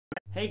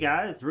Hey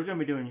guys, we're going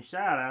to be doing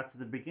shout outs at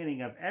the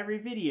beginning of every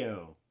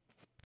video.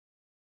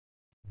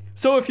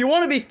 So if you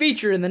want to be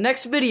featured in the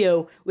next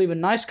video, leave a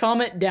nice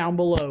comment down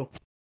below.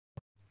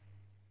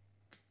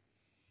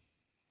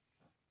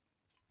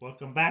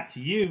 Welcome back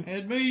to you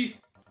And me,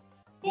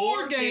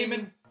 Board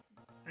Gaming.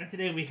 And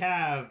today we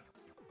have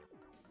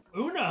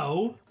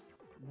Uno.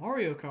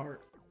 Mario Kart.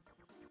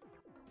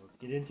 Let's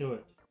get into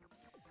it.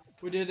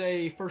 We did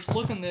a first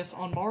look on this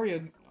on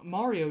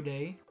Mario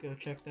Day. Go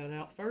check that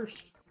out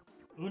first.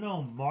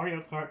 Uno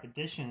Mario Kart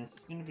Edition. This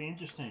is going to be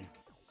interesting.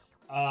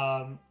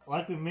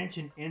 Like we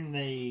mentioned in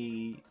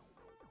the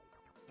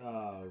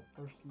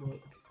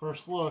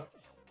first look,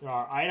 there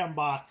are item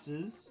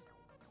boxes,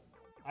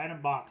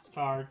 item box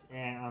cards,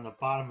 and on the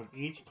bottom of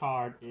each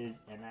card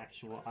is an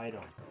actual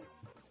item.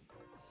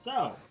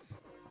 So,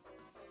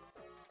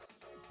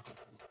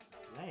 let's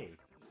play.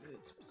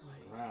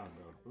 Round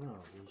of Uno.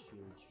 Here's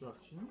your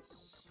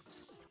instructions.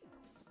 It's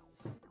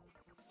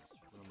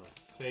one of my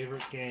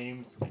favorite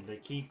games, and they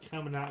keep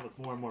coming out with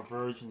more and more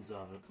versions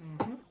of it.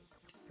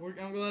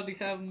 I'm glad to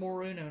have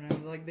more Uno now.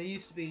 Like, they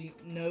used to be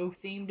no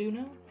themed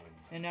Uno,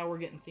 and now we're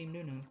getting themed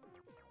Uno.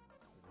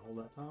 Hold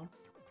that, Tom.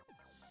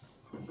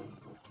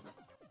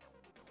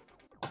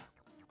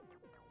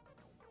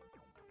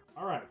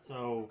 Alright,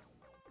 so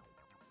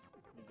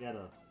we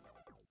gotta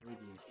read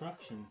the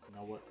instructions to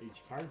know what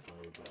each card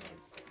plays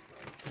as.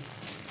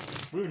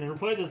 We've never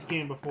played this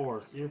game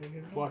before, so you're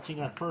watching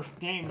our first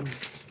game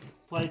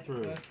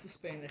playthrough. That's the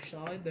Spanish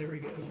side. There we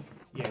go.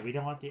 Yeah, we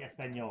don't want the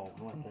Espanol.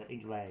 We want the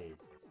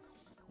Inglés.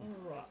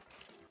 Alright.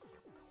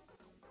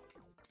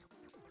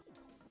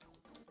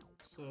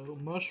 So,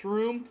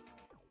 mushroom.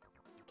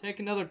 Take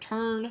another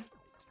turn.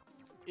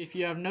 If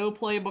you have no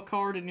playable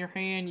card in your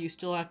hand, you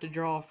still have to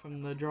draw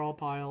from the draw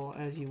pile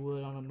as you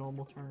would on a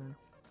normal turn.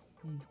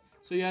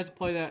 So you have to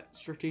play that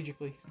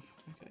strategically.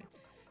 Okay.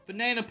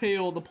 Banana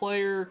peel. The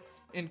player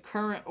in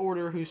current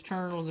order whose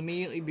turn was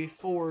immediately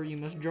before you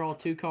must draw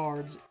 2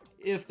 cards.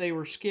 If they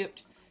were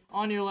skipped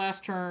on your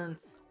last turn,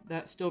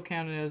 that still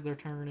counted as their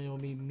turn, and it will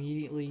be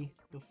immediately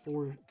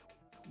before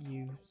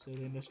you, so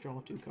they must draw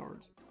 2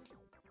 cards.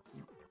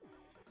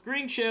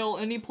 Green shell.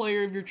 Any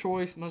player of your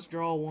choice must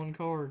draw 1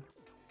 card.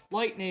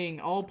 Lightning.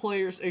 All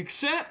players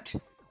except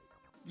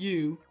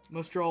you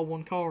must draw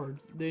 1 card.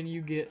 Then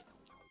you get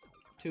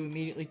to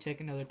immediately take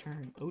another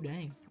turn. Oh,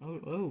 dang.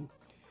 Oh.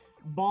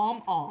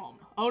 Bomb.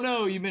 Oh,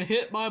 no. You've been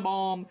hit by a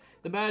bomb.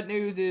 The bad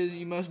news is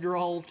you must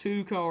draw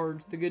 2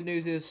 cards. The good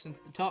news is since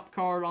the top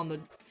card on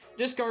the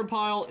discard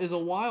pile is a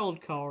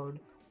wild card,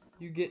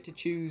 you get to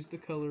choose the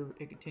color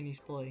it continues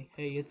to play.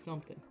 Hey, it's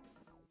something.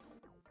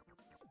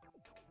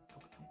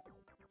 Okay.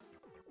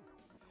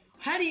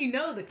 How do you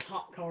know the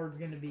top card's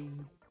going to be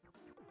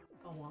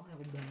a wild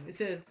one? It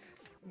says,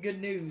 good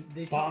news.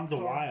 The Bomb's top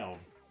a card... wild.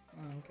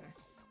 Oh,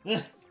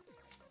 okay.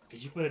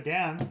 Because you put it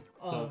down,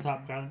 so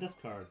top card on this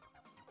card.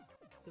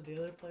 So the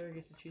other player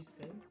gets to choose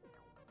the color?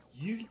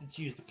 You get to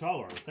choose the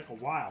color. It's like a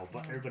wild,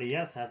 but everybody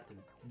else has to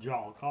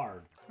draw a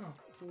card. Oh,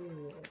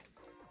 cool.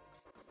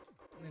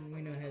 And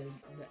we know how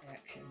the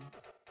actions.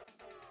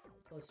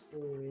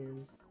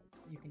 +4 is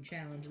you can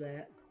challenge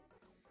that.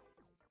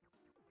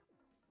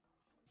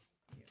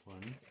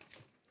 1,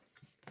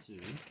 2,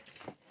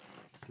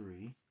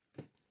 3,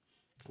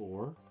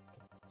 4,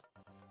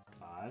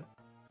 5,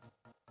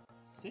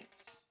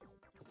 6,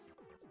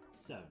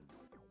 7.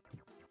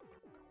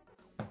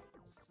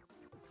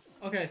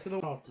 Okay, so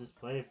I'll just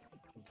play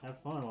and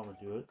have fun while we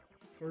do it.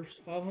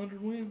 First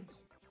 500 wins.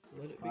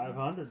 Let it begin.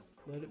 500.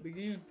 Let it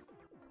begin.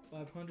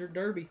 500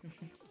 derby.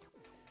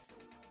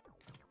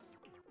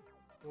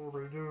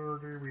 Alright,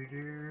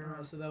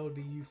 so that would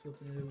be you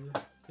flipping it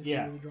over.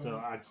 Yeah,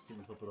 so I just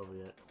didn't flip it over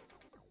yet.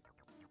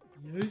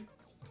 Yay.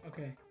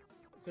 Okay.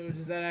 So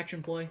does that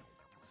action play?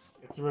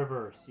 It's the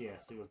reverse,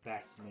 yes. It goes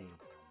back to me.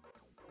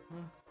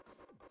 Huh?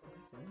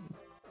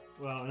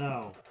 Well,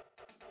 no.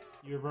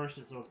 You reverse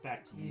it so it's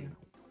back to you.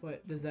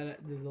 What, does the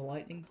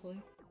lightning play?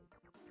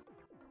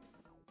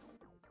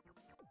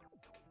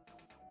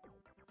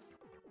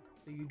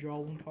 So you draw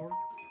 1 card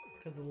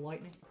because of the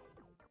lightning?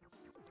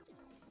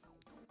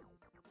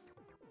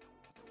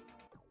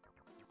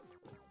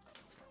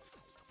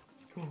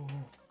 Cool.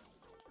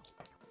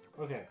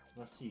 Okay,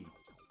 let's see.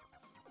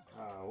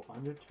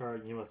 On your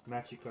turn, you must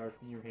match a card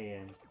from your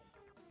hand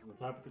on the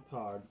top of the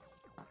card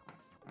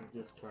and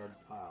discard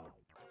pile,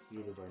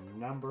 either by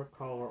number,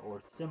 color, or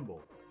symbol.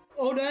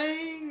 Oh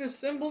dang, the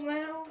symbol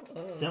now?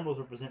 Symbols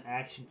represent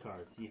action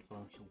cards. See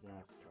functions and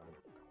action card.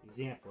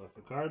 Example: if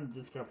a card in the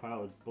discard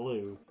pile is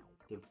blue,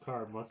 the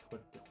player must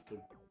put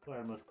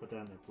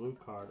down a blue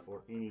card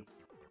or any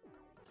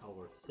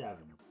color 7.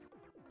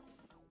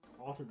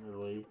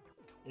 Alternatively,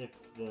 if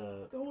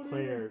the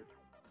player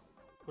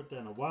put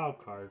down a wild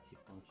card, see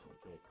function.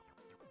 Okay.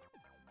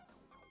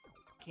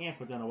 Can't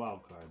put down a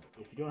wild card.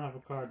 If you don't have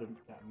a card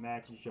that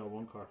matches, show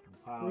 1 card from the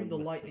pile. Read the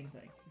lightning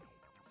thing.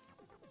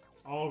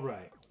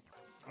 Alright.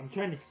 I'm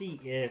trying to see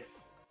if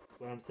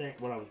what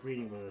I was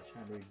reading when I was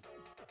trying to read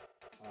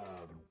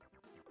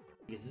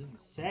because it doesn't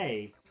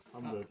say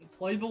on the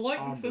play the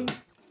lightning soon. So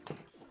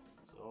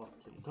I'll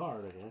have to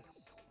card, I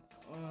guess.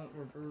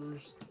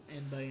 Reversed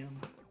and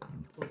bam.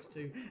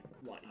 +2.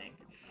 Lightning.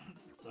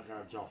 So I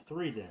gotta draw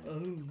 3 then.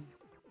 Oh.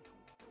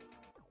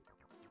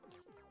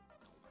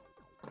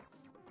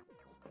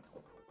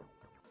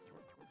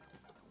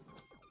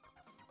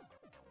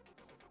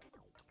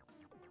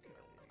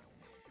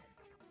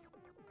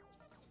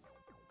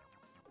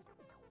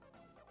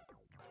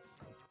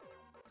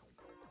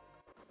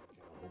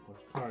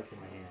 Cards in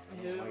my hand. I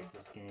don't like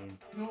this game.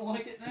 You don't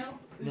like it now?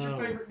 It's No.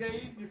 your favorite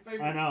game? Your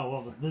favorite? I know.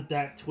 Well,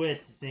 that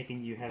twist is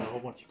making you have a whole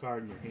bunch of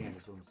cards in your hand.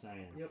 Is what I'm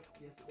saying. Yep.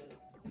 Yes,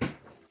 it does.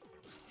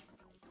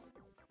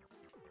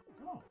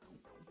 Oh.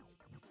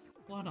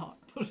 Why not?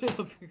 Put it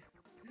up here.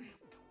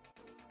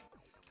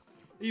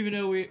 Even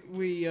though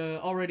we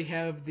already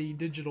have the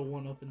digital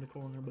one up in the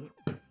corner,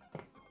 but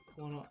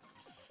why not?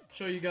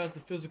 Show you guys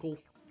the physical.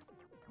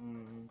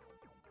 Mm-hmm.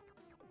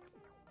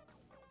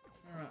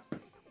 All right.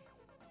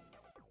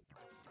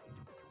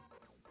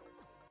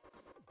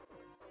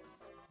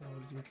 Now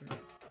it is your turn.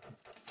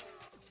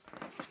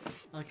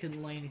 I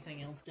couldn't lay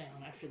anything else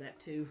down after that,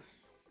 too.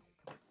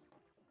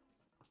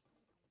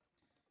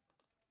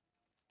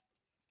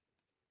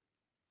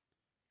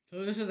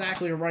 So this is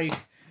actually a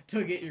race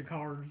to get your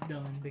cards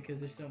done because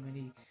there's so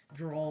many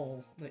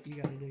draw that you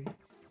gotta do.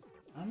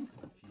 I'm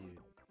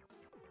confused.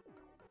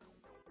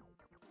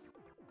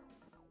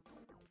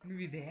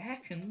 Maybe the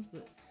actions,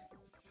 but...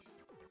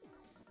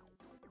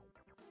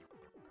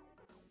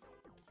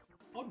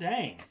 Oh,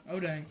 dang. Oh,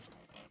 dang.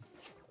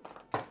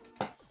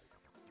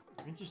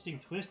 Interesting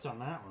twist on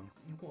that one.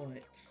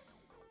 What?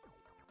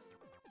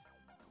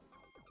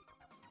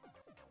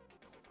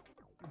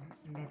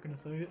 You're not gonna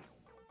save it?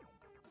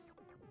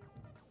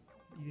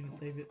 You gonna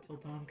save it till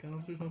time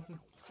comes or something?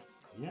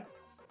 Yep.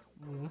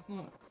 Well, that's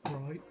not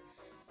right.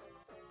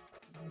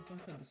 What if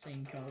I had the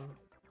same card?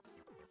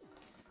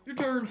 Your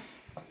turn!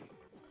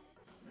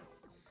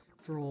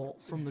 Draw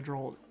from the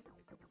draw.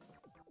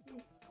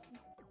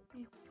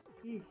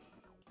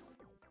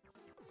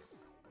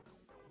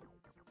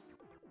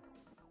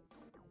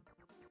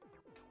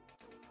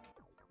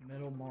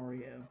 Metal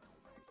Mario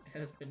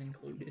has been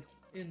included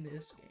in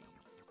this game.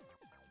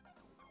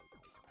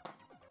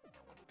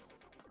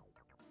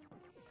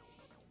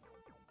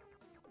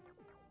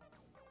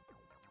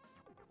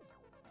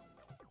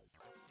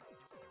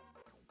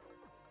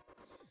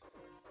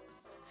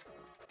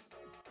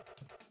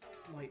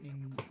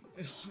 Lightning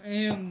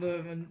and the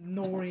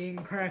annoying,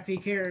 crappy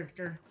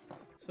character.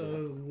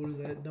 So, what is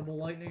that? Double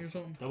lightning or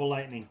something? Double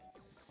lightning.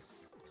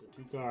 So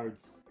 2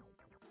 cards.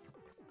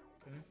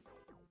 Okay.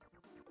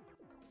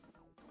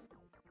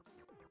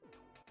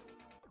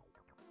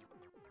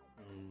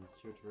 And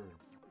it's your turn.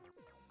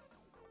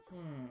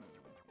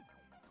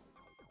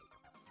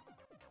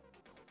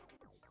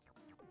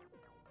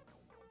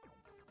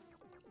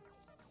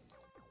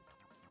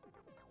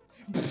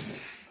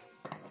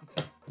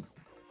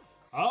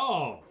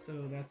 Oh!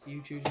 So that's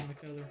you choosing the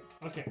color.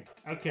 Okay,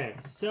 okay.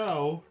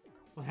 So,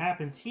 what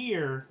happens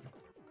here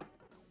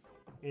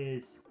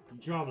is you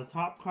draw the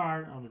top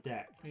card on the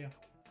deck. Yeah.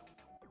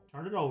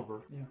 Turn it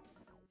over. Yeah.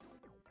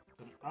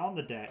 Put it on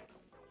the deck.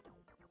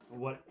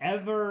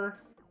 Whatever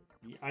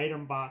the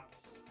item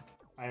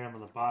on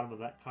the bottom of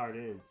that card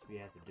is, we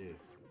have to do.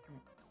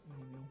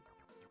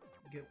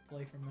 Get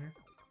play from there.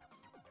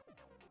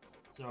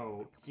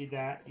 So, see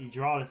that? You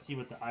draw to see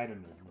what the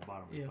item is in the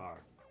bottom of the card.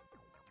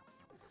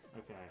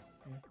 Okay.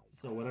 Yeah.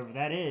 So whatever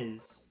that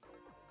is,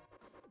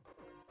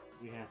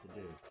 we have to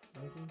do.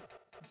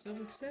 So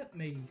accept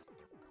me.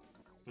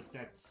 But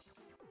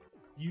that's...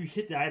 You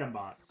hit the item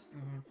box.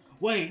 Uh-huh.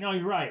 Wait, no,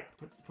 you're right.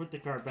 Put the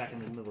card back in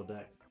the middle of the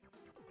deck.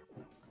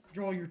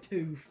 Draw your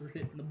 2 for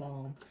hitting the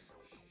bomb.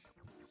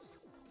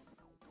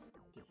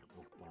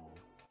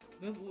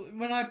 That's,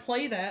 when I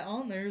play that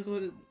on there is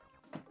what it...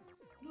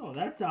 No,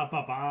 that's a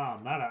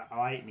bomb, not a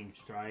lightning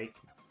strike.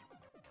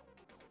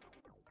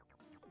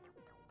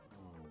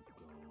 Oh,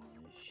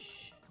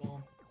 gosh.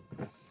 Bomb.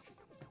 I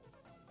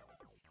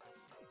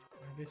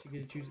guess you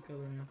get to choose a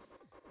color now.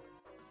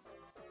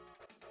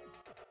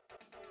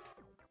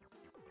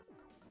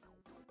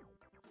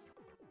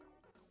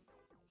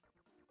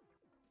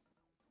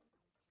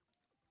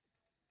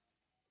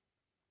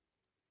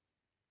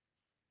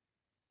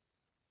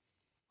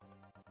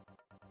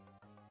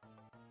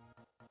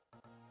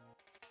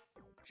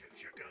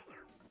 Choose your color.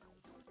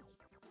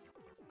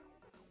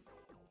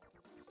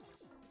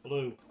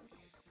 Blue.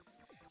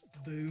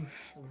 Boo.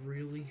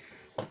 Really?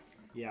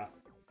 Yeah.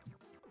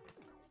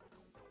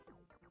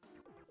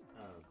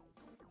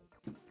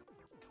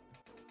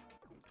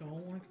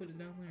 Don't want to put it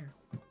down there.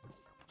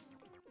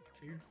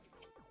 Cheer.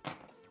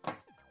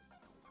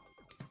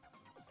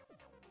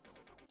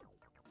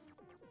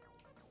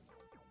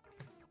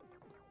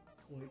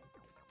 Wait.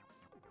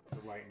 The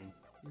lightning.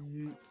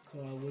 So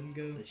I wouldn't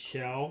go. The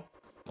shell.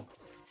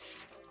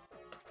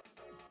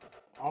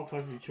 All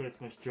players of your choice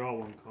must draw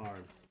 1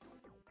 card.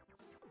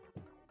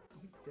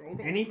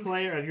 Any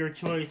player of your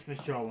choice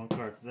must draw 1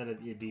 card, so that'd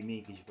be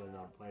me because you played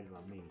it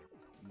on me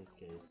in this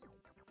case.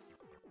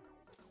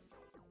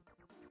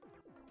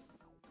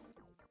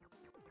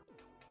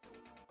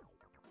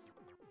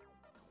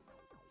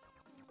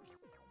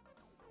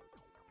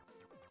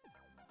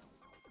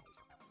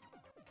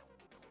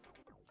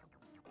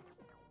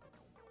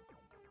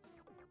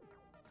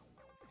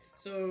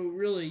 So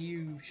really,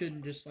 you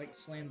shouldn't just like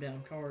slam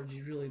down cards.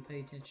 You really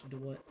pay attention to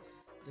what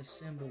the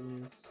symbol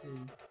is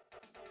to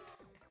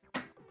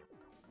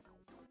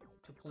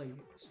play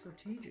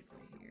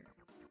strategically here.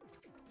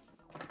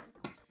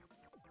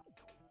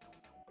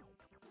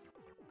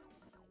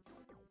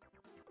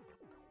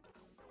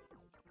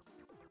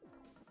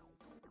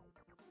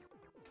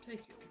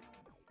 Take your turn.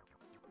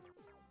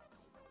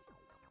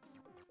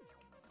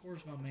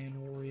 Where's my man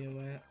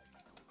Wario at?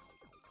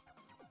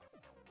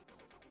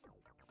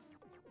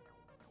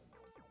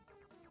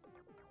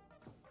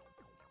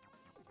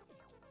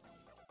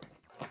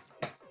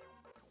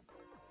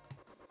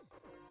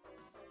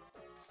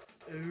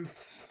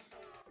 Oof.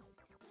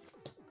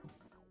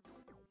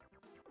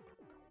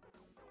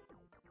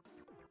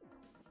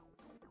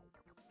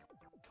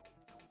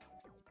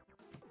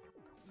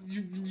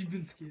 You've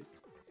been skipped.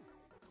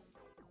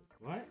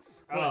 What? Wait,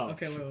 Oh.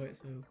 okay, wait.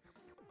 So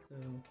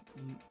you,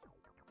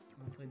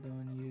 I played the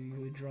on you. You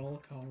would draw a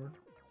card.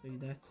 So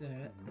that's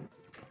that. Mhm.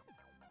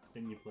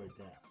 Then you played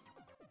that.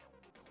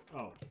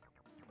 Oh.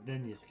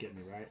 Then you skipped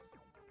me, right?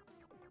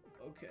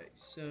 Okay,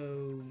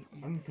 so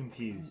I'm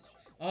confused.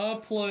 I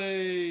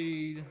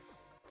played.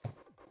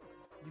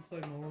 You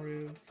played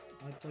Mario.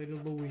 I played a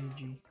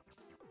Luigi.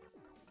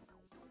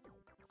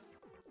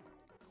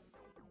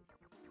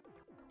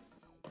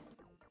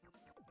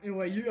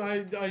 Anyway,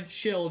 I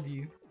shelled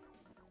you.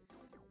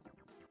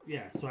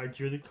 Yeah, so I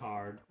drew the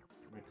card,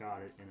 and I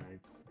got it, and I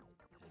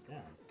set it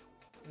down.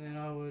 And then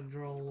I would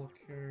draw a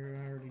card.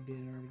 I already did.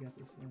 I already got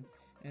this one.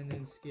 And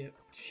then skip,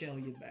 shell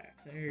you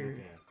back. There.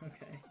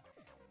 Okay.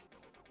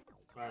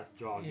 So I have to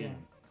draw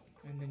again.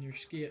 And then you're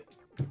skipped.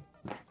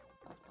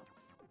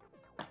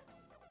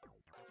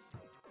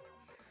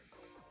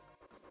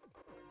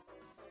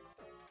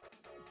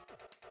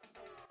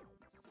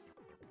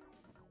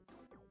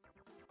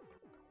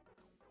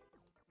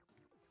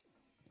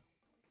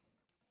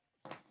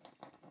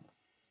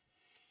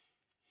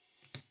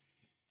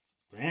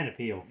 Banana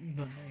peel.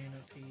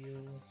 Banana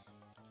peel.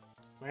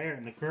 Player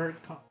in the current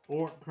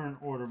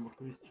order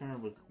whose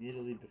turn was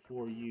immediately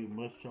before you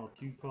must draw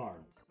 2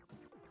 cards.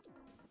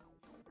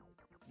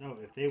 No,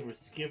 if they were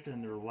skipped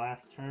in their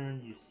last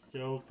turn, you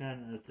still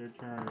count as their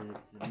turn and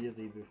it's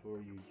immediately before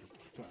you draw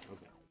 2 cards.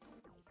 Okay.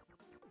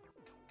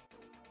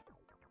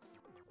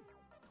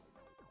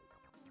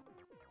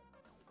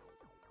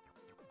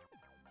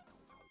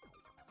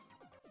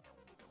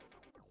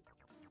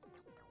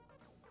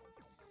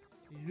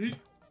 Yeet.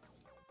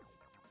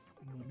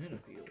 Banana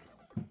peel.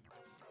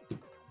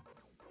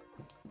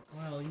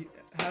 Well,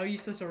 how are you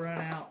supposed to run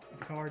out of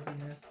cards in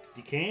this?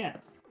 You can't.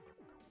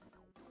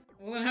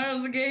 Well, then how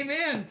does the game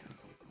end?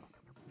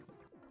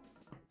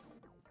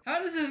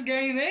 How does this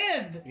game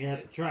end? You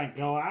have to try and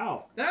go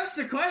out. That's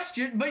the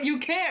question, but you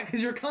can't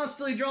because you're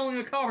constantly drawing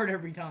a card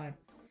every time.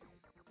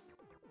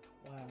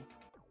 Wow.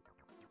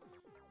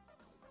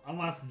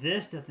 Unless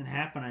this doesn't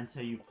happen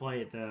until you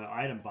play the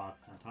item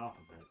box on top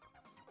of it.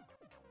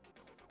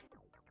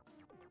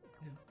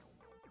 No.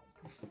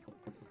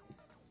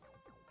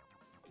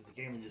 Because the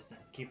game will just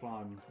keep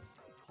on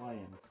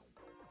playing.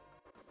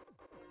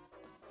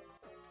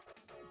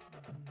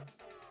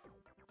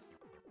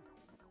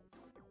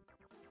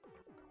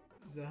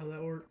 Is that how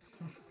that works?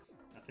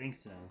 I think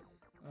so.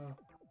 Oh.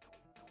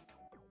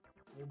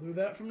 We'll do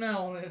that from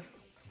now on then.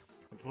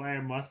 The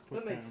player must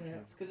put That makes down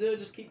sense, because it'll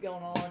just keep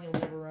going on, you'll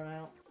never run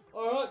out.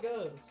 Alright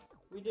guys,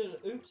 we did an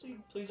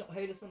oopsie. Please don't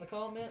hate us in the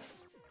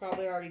comments.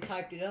 Probably already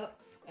typed it up.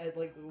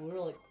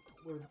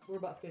 We're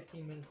about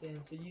 15 minutes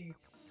in, so you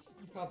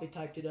probably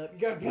typed it up. You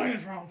gotta play it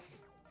from.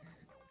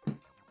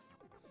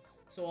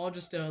 So I'll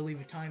just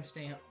leave a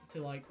timestamp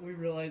to we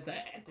realize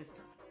that at this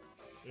time.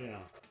 Yeah.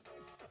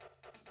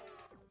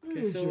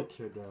 Okay, so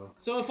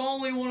if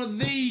only one of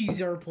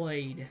these are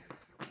played.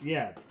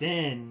 Yeah,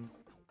 then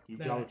you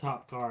draw the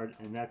top card,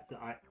 and that's the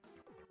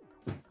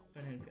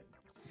Banana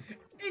peel.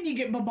 And you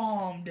get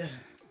bombed. And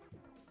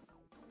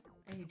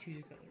you choose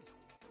a color.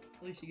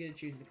 At least you get to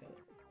choose the color.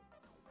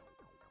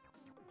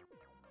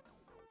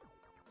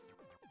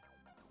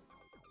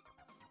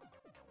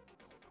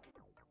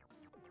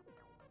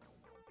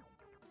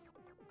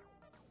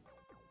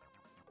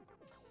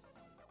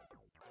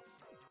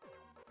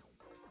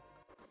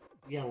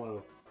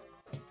 yellow.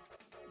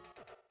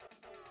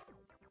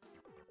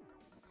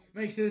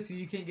 Makes sense because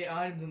you can't get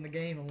items in the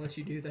game unless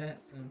you do that,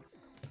 so.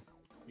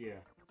 Yeah.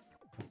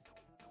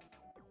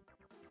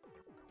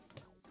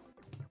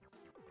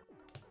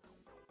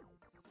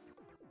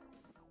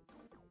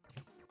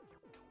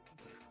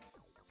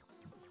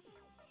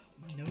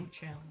 No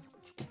challenge.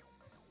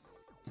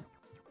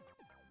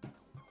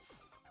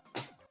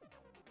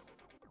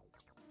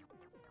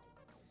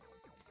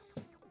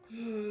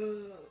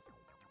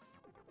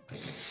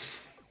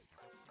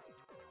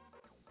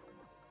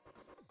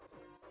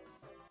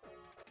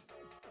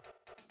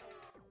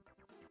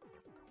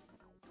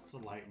 It's a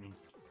lightning.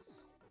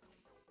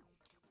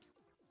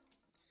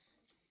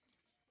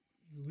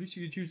 At least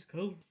you can choose the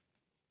color.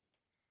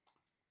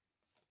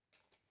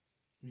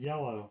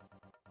 Yellow.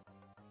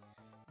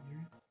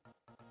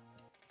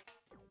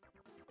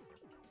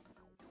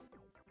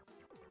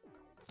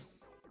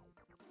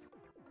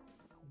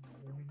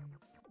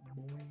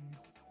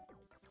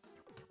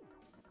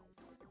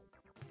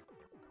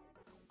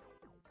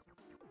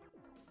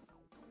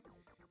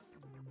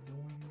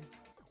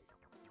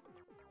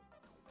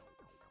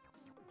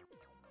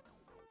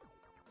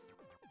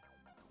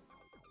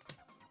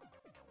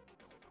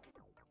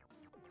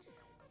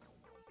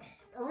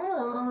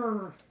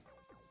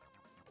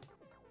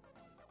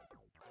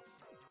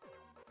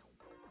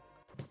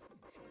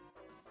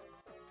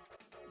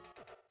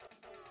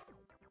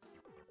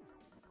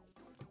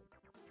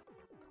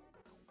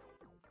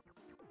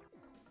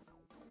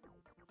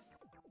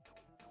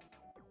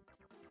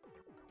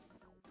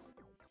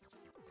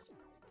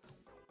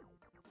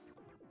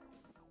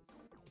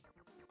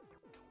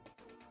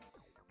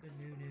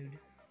 new nude.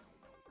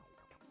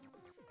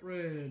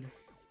 Red.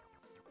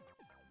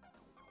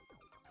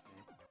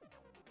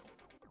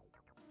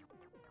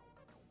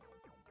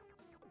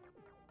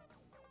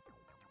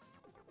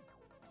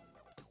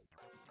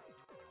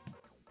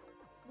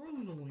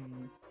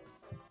 Rosaline.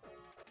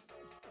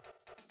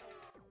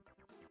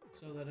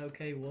 So that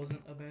okay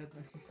wasn't a bad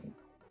thing.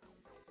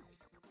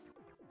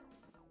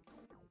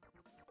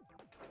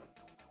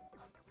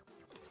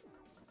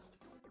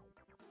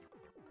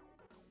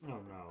 Oh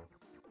no.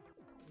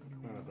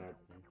 Not a bad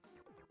thing.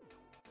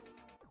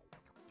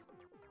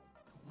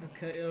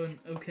 Okay,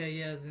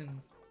 okay, as in.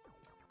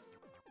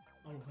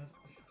 I don't have it.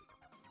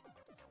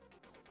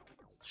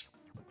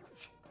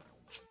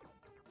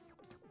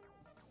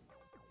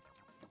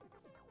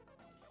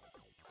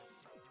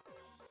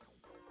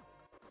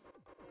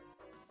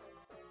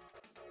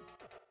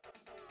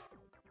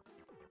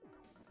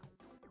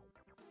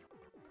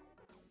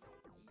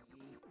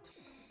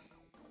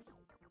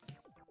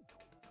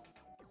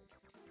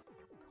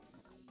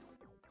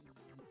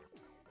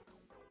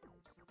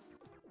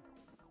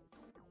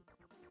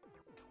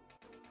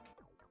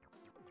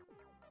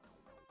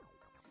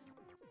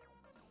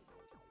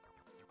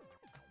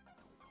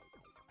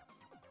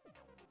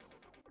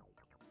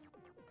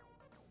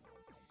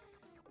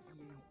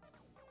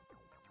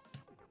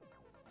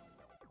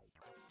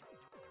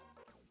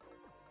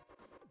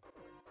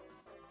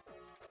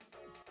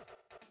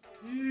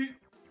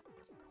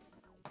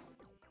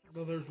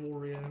 Well, there's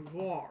Wario.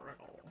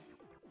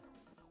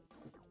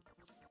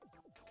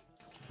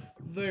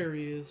 There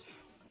he is.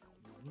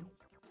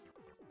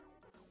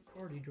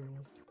 Party drill.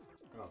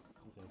 Oh,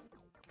 okay.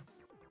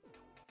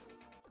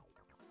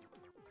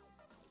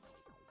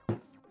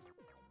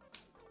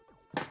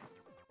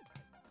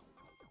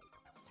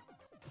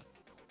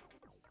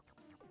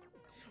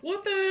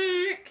 What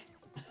the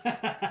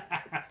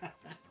heck?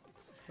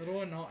 How do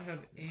I not have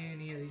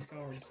any of these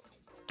cards?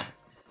 I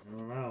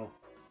don't know.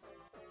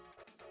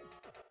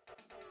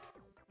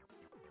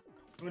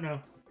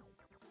 Uno.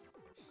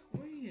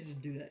 Why do you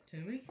just do that to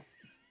me?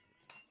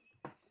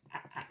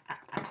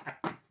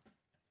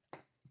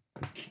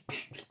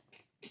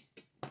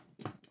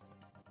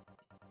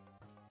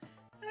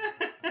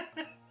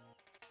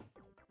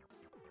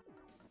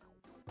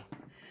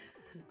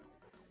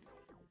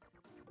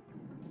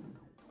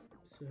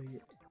 Say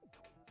it.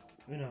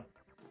 Uno.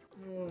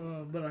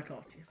 But I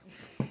caught you.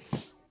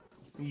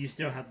 You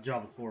still have to draw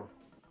before.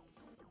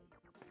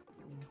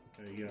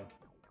 There you go.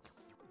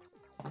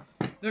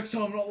 Next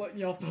time I'm not letting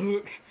you off the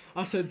hook.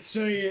 I said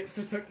say it,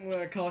 so technically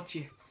I caught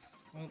you.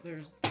 Well,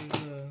 there's a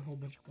whole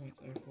bunch of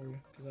points there for you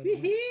because I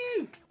didn't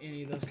have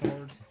any of those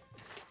cards.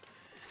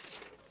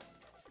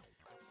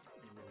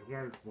 And the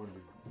regards 1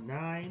 is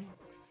 9.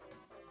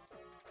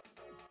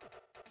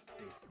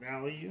 Face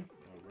value.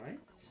 Alright.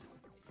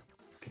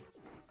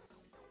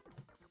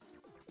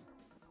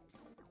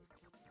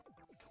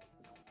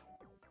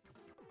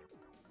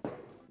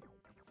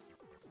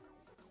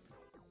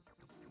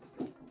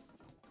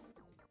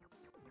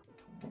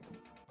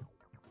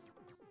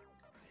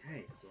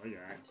 Okay, so I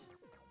got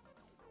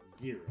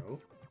 0,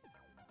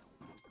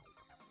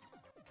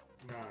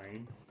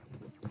 9,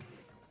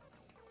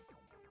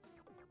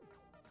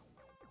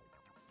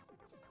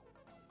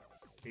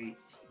 18,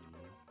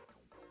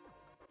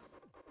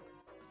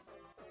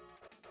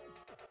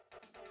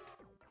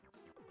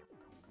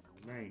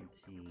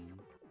 19,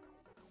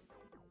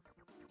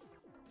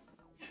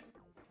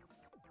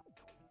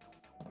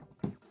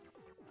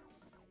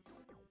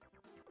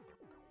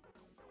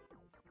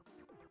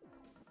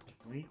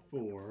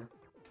 24,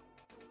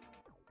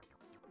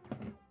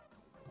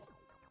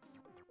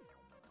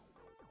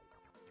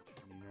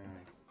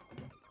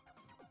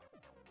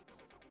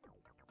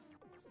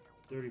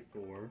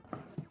 34,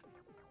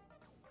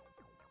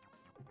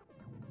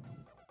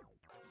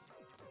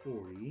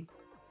 40,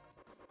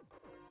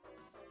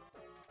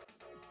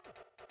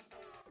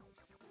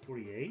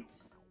 48,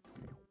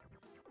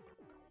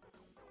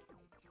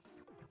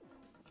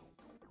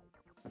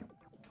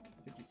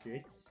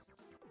 56,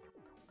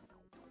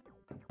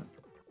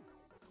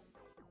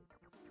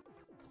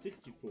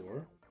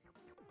 64,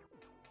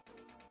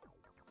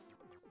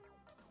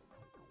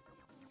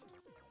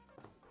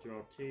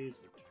 2s with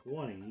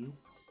 20s,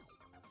 so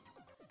it's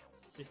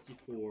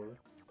 64,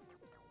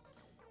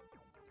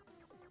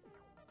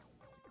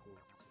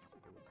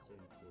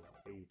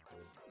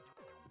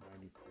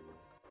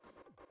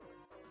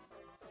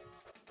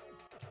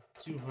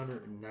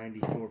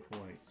 294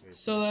 points. Right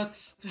So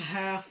that's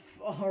half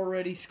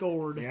already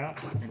scored. yeah.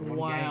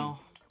 Wow.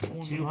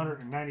 Game.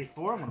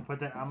 294. I'm going to put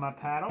that on my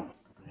paddle.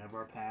 We have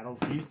our paddles.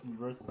 Houston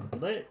versus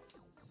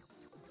Blitz.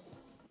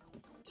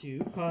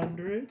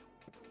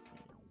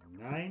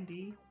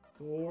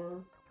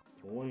 294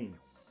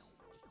 points.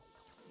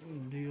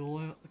 Deal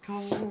out the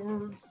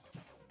card.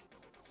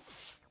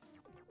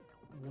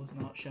 Was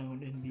not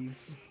shown in view.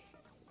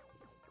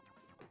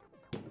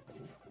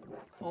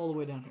 All the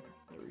way down here.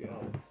 There we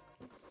go.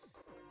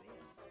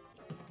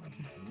 It's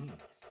easy.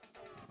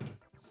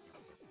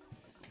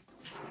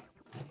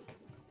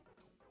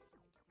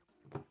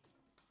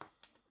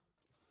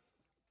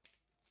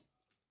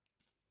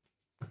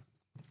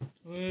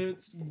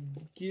 Let's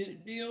get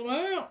it dealed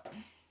out.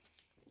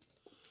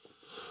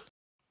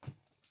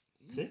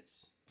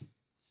 6,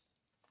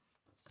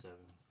 7.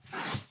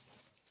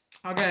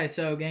 Okay,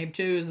 so game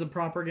 2 is the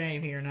proper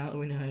game here now that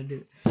we know how to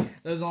do it.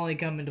 Those only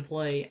come into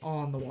play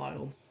on the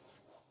wild.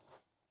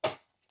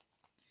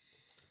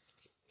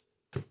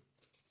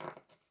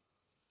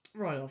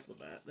 Right off the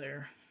bat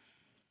there.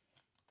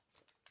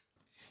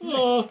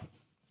 Oh.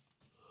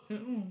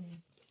 Go.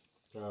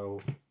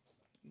 Go.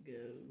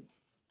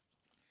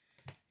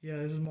 Yeah,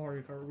 this is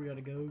Mario Kart. We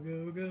gotta go,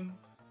 go, go.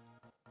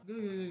 Go,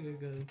 go, go,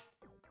 go.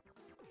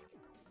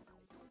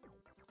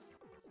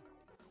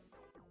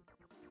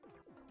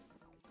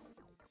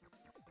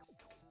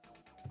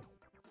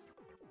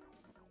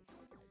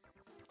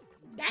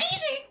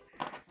 Daisy!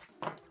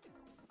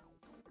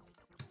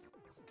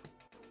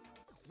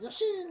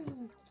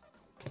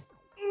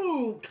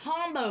 Ooh,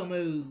 combo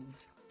move.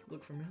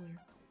 Look familiar.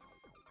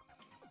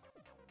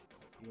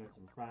 You got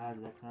some fries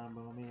that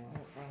combo meal?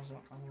 Oh, fries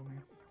that combo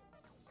meal.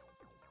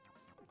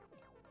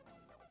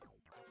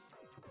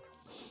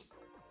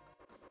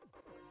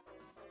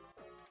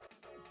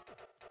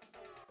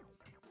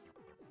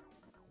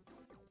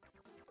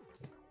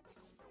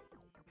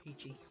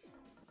 Peachy.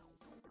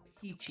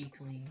 Peachy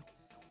clean.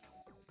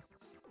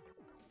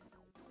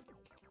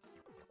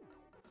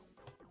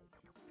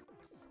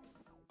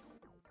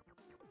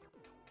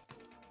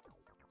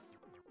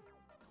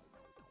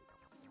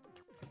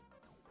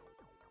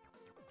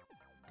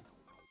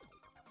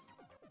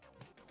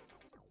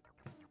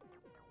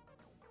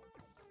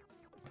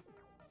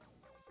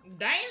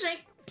 Daisy!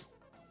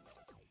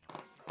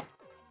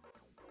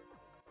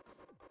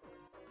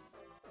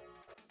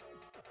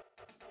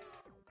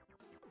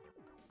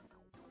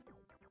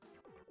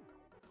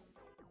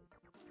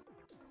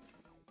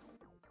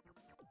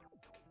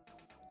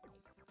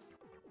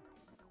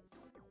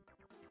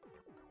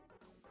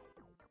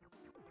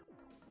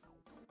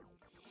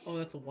 Oh,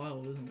 that's a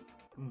wild, isn't it?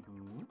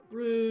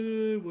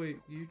 Mm-hmm. Wait,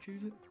 do you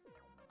choose it?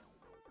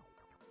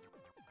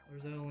 Or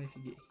is that only if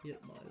you get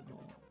hit by the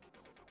bomb?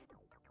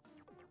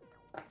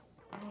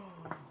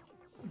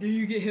 Do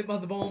you get hit by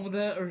the bomb with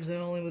that, or is that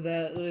only with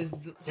that?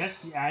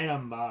 That's the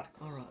item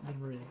box. Alright, then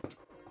red.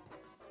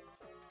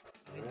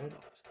 Red?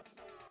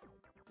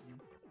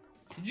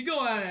 Did you go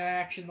out in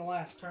action the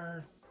last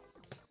turn?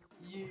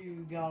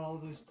 You got all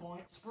those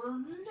points for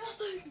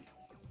nothing!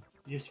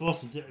 You're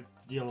supposed to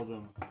deal with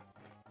them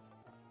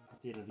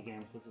at the end of the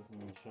game because it's in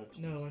the instructions.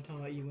 No, I'm talking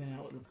about you went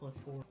out with a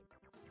 +4.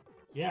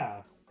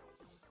 Yeah.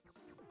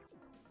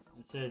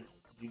 It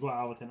says if you go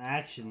out with an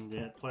action,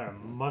 the player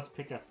must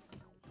pick up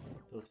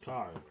those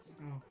cards.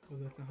 Oh, well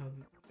that's not how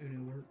the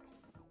Uno works.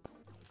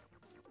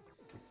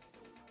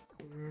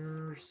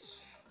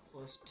 Reverse,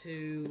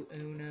 +2,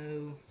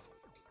 Uno.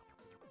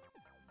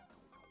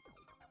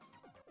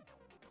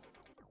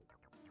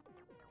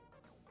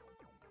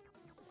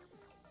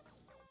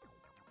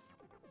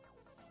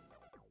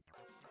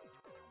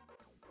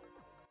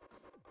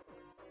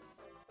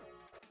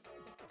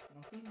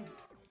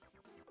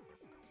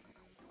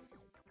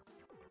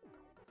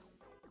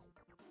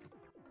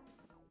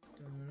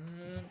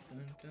 Dun,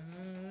 dun,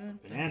 dun,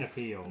 Banana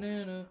peel.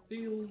 Banana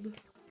field. You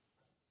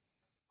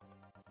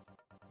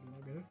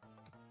wanna go?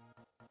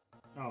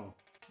 Oh,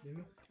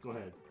 Do? go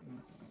ahead.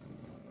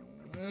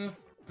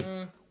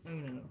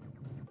 Uno.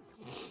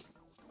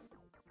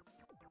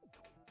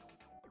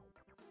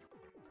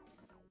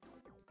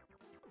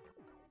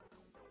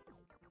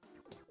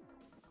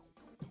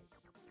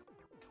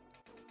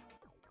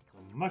 It's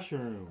a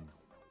mushroom.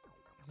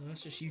 So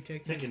that's just you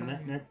taking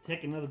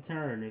Take another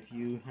turn. If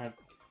you have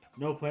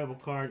no playable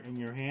card in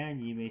your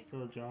hand, you may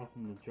still draw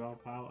from the draw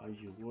pile as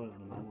you would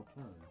on a normal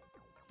turn.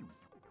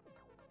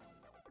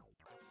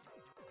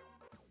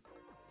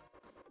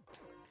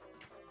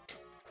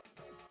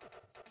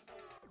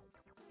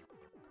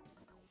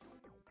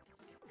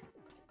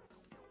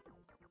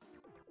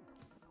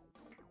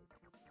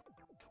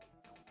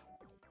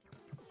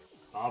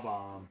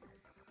 Bomb.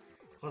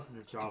 Plus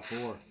it's a draw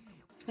 4.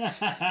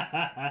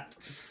 Alright.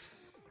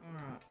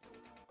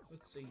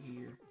 Let's see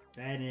here.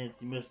 That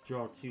is, you must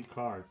draw 2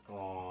 cards.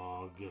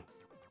 Oh, good.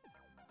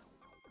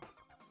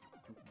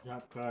 Since the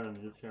top card on the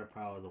discard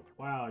pile is a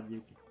wild,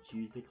 you can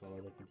choose the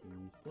card that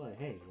continues play.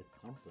 Hey, it's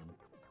something.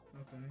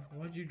 Okay.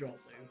 What'd you draw to?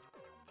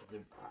 Cause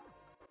it,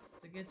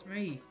 It's against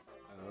me.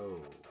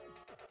 oh.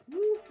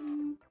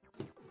 Woohoo!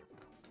 Put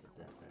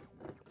that back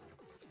there.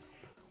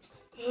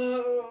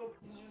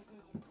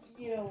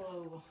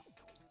 Yellow.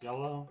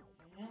 Yellow?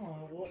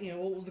 Yellow.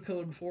 What was the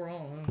color before? I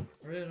don't know.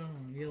 Red, I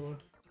don't know. Yellow.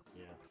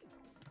 Yeah.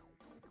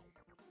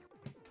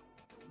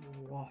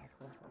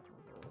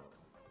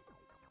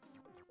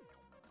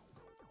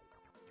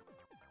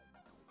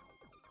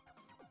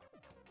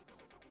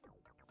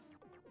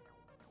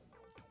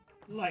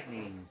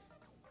 Lightning.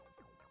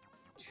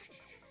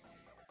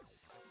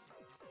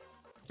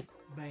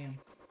 Bam.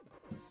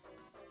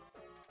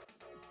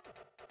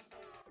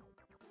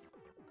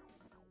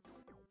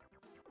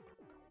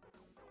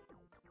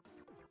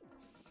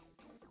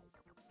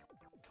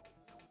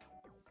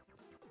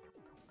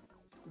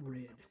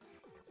 Red.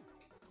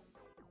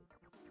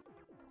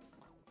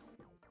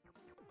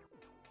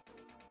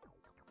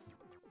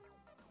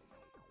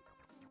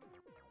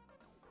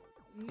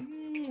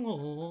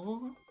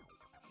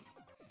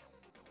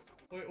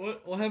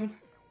 What happened?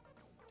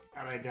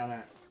 I laid down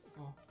that.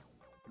 Oh.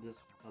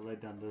 I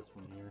laid down this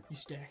one here. You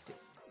stacked it.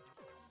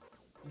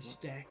 You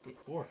stacked it.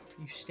 Four.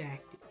 You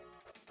stacked it.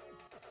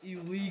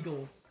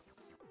 Illegal.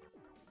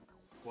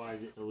 Why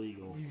is it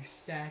illegal? You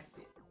stacked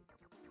it.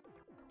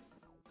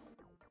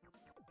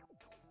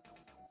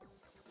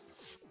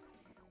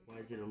 Why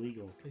is it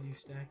illegal? Because you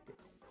stacked it.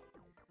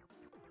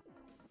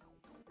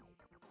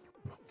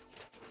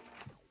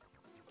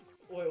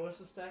 Wait, what's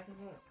the stacking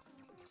that?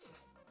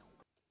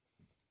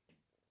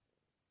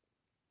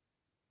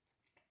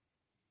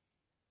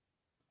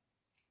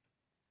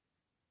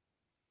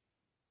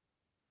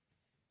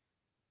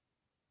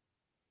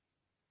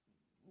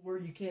 Where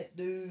you can't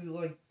do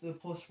like the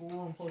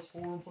 +4 and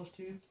 +4 and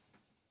 +2?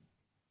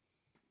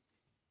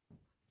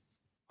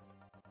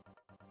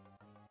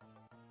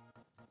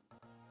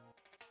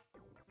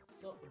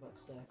 Something about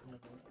stacking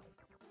up on that.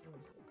 Where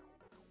is it?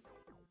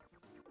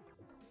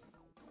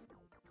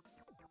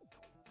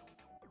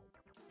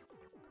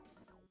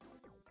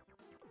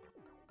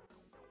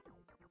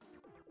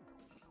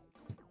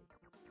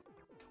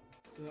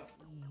 So that,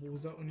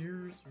 was that one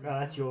yours? No,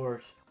 that's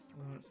yours.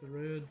 It's a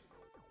red.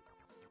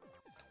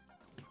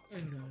 Oh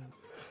no.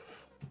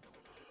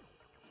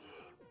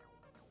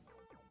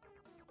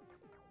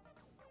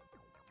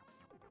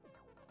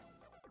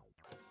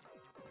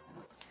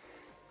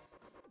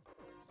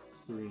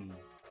 Green.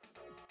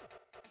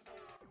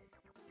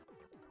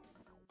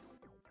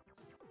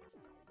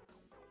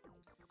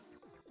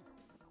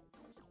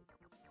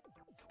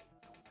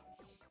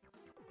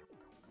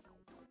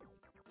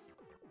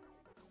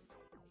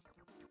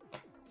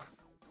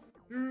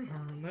 Your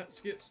turn. That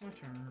skips my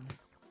turn.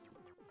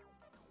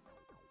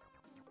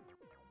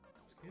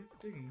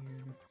 Skipped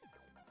again.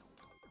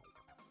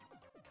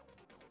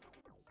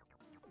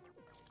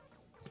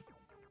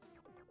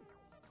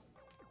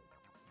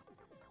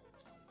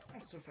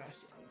 Not so fast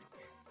yet.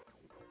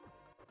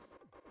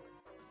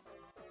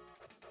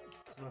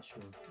 It's not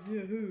sure.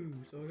 Yahoo!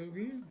 So I go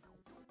again?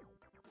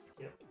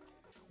 Yep.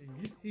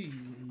 Yippee!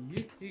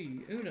 Yippee!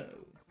 Uno!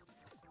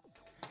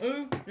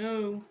 Oh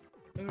no!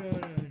 Oh no, no,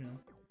 no.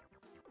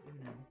 Oh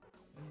no.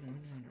 Oh no,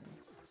 no,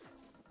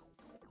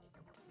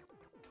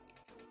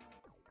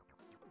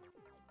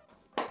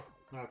 no.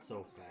 Not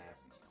so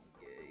fast.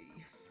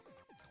 Yay.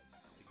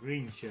 It's a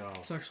green shell.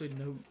 It's actually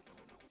no,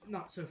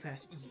 not so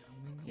fast.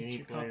 Any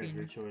player of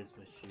your choice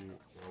must shoot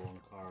for one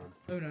card.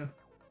 Oh no.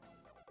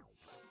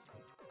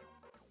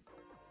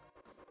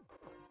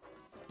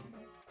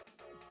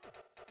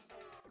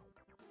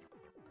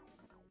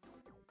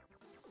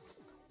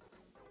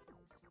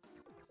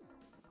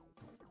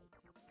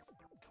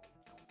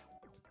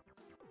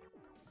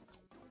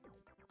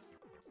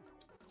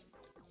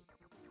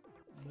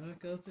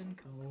 Back up in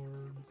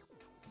cards.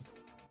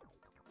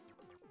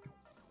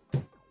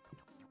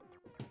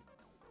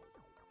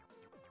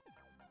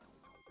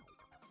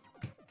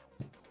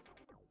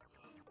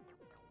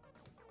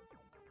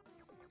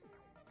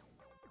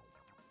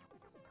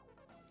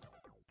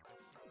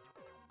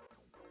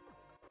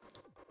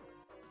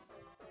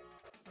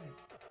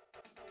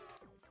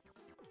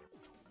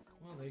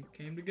 Well, they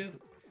came together.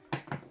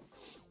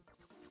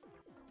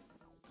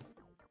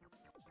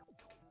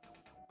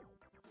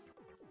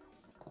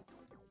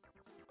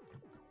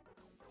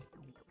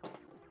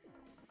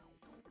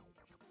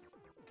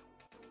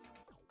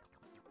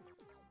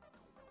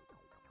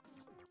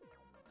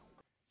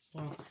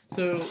 Wow.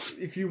 So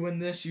if you win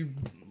this, you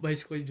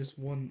basically just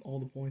won all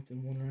the points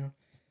in one round.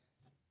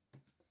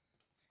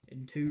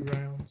 In 2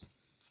 rounds.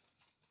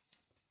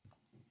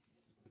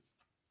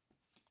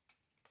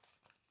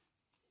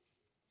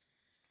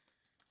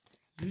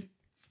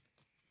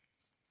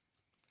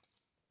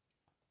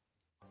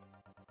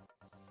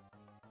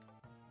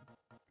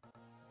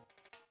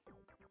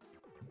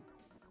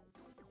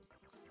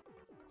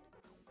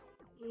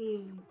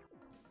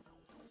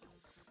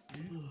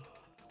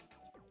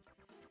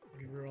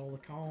 Give her all the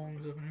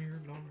Kongs up in here.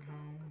 Donkey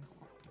Kong.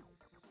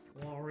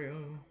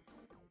 Wario.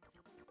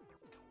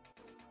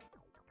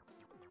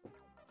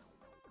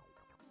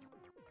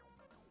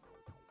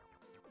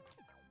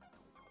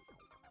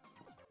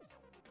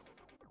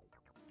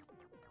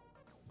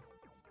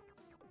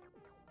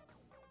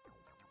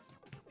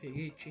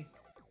 Peachy.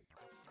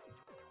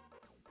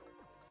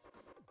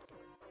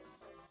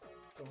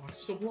 So I can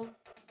still play?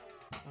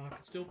 I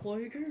can still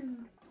play a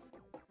card.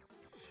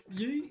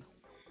 Yeet.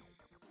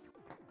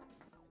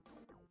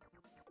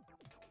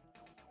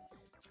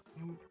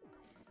 Oh.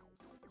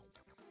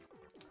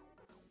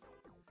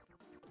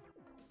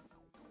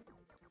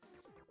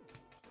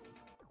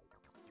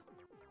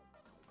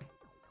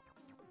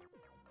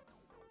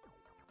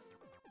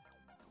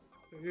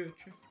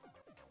 Gotcha.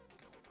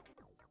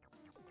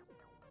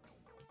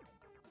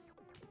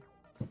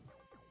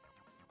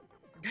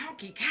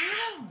 Donkey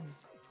Kong!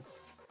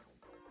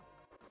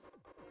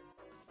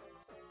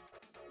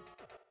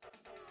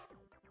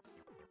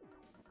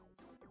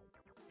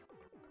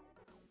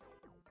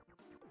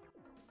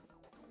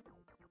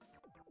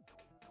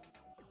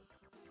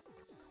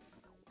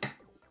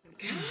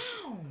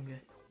 Kong!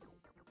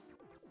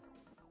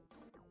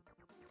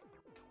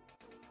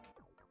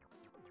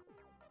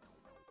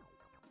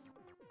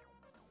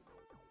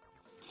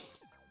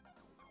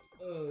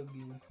 Oh,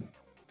 yeah.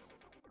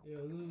 Yeah,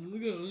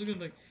 this is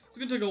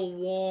gonna take a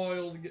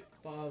while to get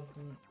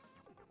 500.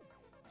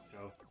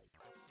 Go.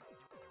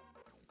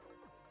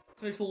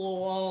 Takes a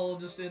little while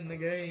just in the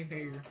game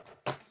here.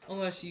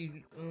 Unless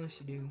you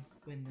do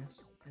win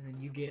this, and then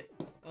you get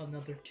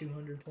another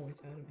 200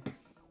 points out of it.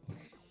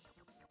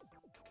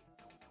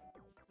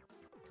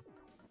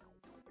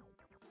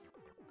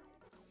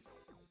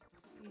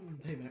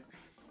 Payback.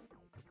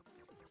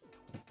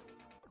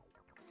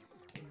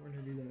 We're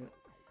gonna do that.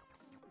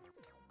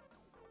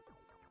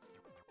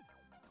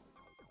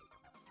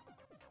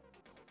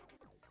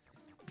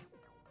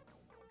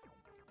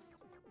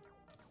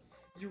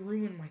 You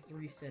ruined my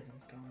 3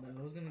 sevens combo.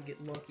 I was gonna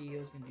get lucky. I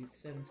was gonna do the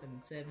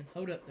 7-7-7.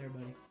 Hold up there,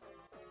 buddy.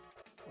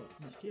 Oh,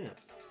 skip.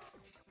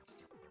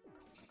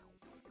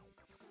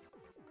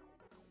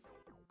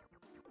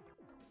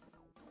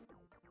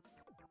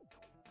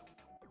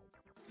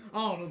 I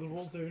don't know the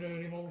rules to it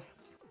anymore.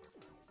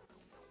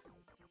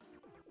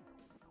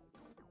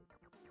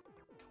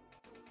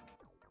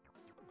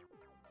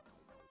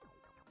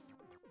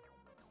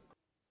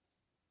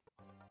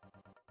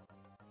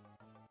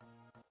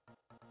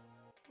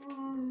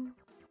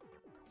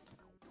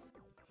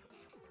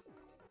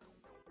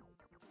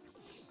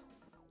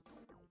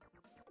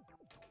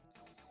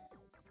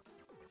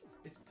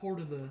 It's part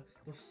of the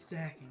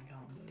stacking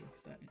combo.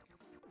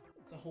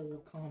 It's a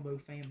whole combo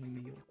family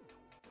meal.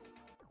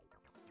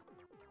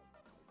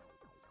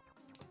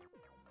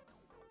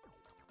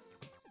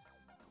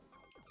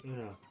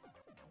 Uno.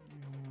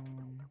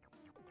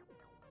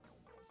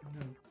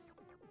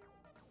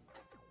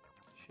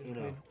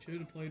 No. Should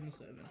have played my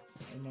 7.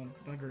 Or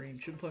my green.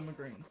 Should have played my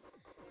green.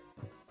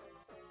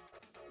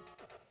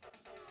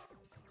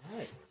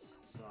 Alright,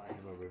 so I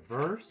have a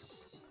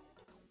reverse.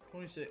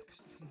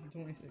 26.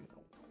 26. So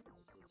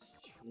it's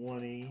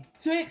 20.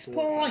 6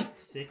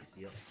 points! 6,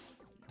 yep.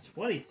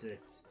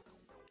 26.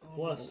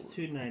 Plus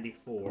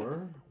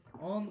 294.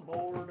 On the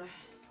board.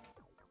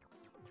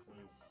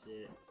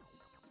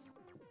 26.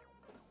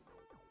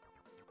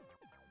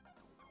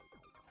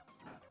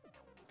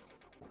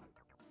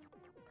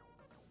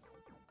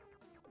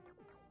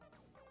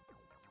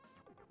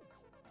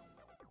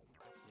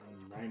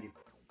 And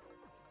 94.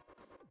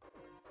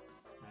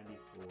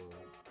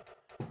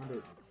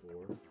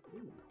 104.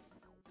 Ooh.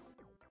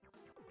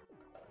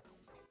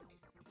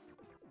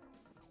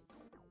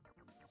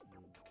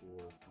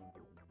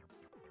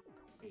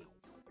 408.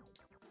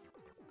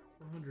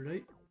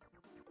 408.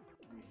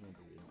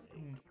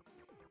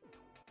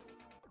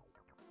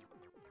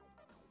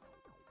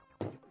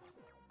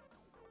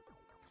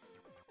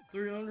 308.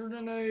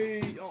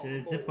 308.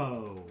 To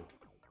Zippo.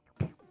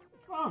 Come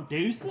on,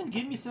 Deucin,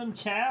 give me some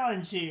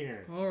challenge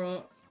here.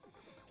 Alright.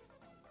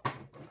 I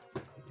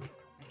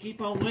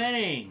keep on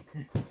winning.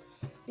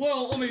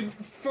 Well, I mean,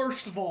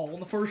 first of all, in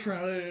the first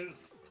round,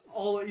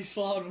 all that you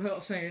slide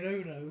without saying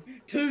Uno.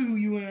 2,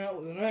 you went out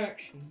with an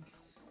action.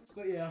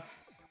 But yeah.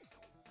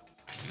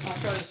 I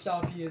tried to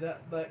stop you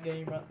that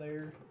game right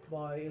there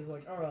by, it was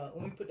like, alright,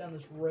 let me put down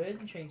this red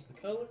and change the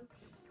color.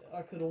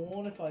 I could have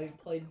won if I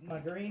played my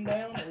green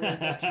down, or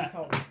if I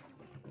called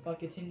if I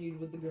continued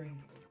with the green.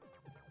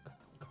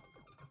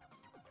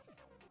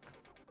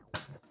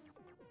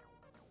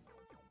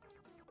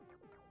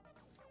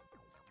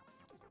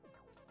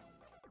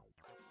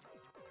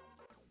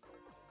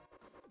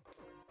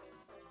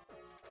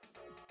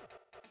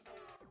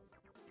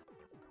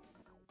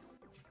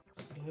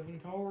 Seven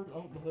cards.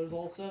 Oh, but there's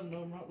all 7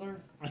 of them right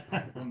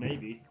there.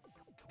 Maybe.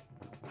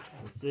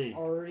 Let's see.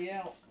 Already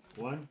out.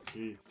 1,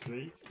 2,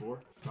 3, 4,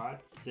 5,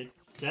 6,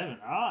 7.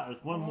 Ah,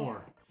 there's one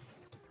more.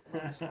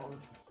 Bonus card.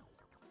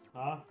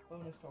 Huh?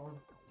 Bonus card.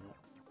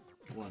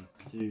 Yeah. 1,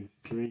 2,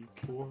 3,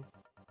 4.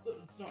 But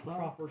it's not 5,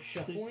 proper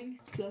shuffling.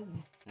 6,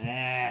 7.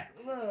 Ah.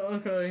 No,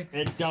 okay.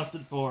 It dumped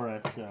it for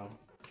us, so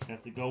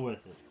have to go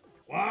with it.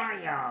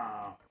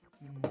 Why?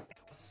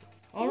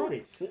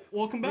 Alright,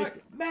 welcome back.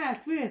 It's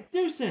Matt with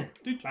Deucin.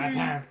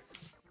 Bye.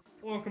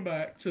 Welcome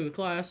back to the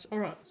class.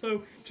 Alright,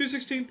 so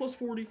 216 plus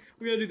 40.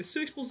 We gotta do the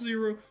 6 plus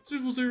 0.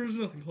 6 plus 0 is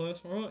nothing,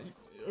 class. Alright,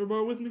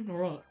 everybody with me?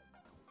 Alright.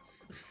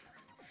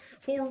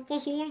 4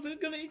 plus 1 is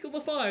gonna equal the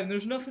 5. And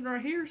there's nothing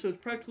right here, so it's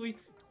practically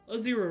a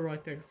 0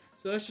 right there.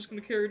 So that's just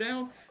gonna carry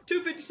down.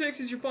 256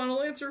 is your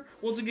final answer.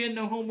 Once again,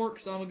 no homework,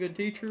 because I'm a good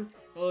teacher.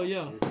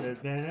 Yeah. This has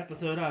been an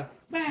episode of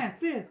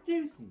Matt with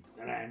Deucin.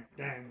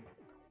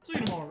 See you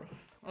tomorrow.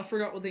 I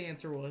forgot what the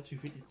answer was.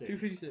 256.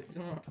 256.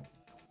 Alright.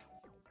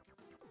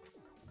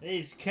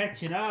 He's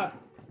catching up.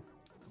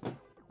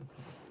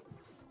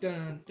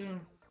 Dun,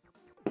 dun.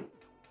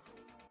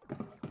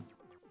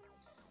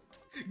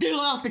 Deal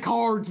out the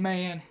cards,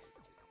 man.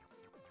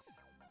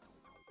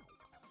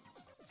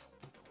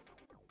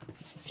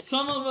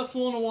 Some of us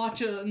want to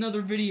watch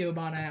another video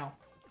by now.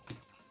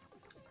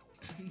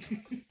 If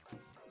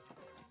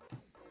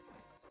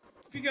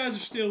you guys are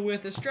still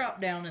with us,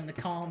 drop down in the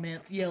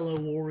comments, Yellow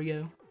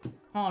Wario.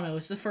 I don't know,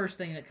 it's the first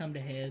thing that come to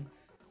head.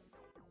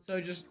 So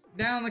just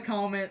down in the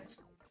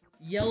comments,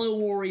 Yellow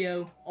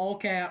Wario, all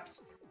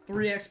caps,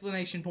 3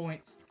 exclamation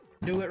points.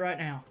 Do it right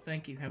now.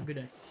 Thank you. Have a good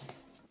day.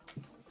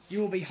 You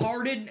will be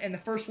hearted, and the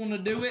first one to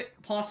do it,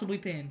 possibly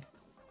pinned.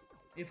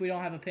 If we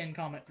don't have a pinned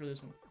comment for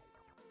this one.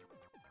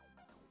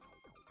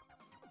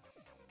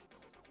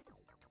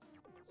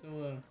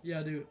 So,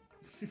 yeah, do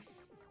it.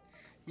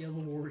 Yellow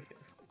Warrior.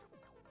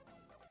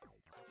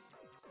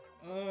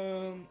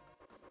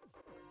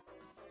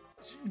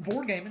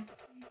 Board gaming.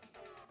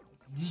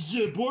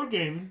 Yeah, board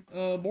gaming.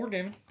 Board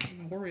gaming.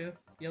 Wario.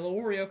 Yellow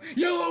Wario.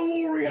 Yellow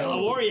Wario!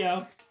 Yellow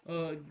Wario.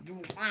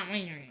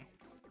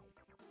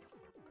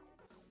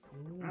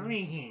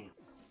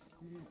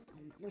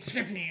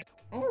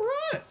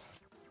 Alright!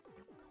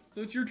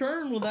 So it's your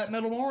turn with that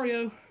Metal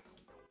Mario.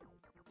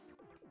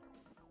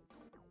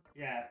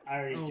 Yeah, I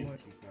already did wait.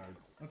 2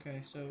 cards.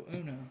 Okay, so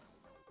Uno.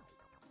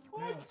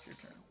 What? Now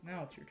it's your turn.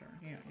 Now it's your turn.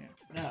 Yeah, yeah.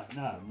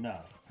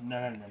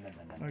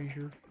 No. Are you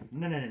sure?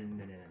 No.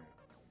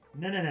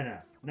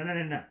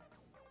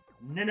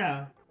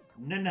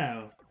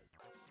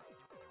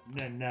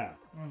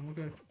 Oh,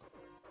 okay.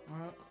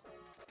 Alright.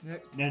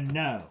 Next.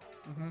 No.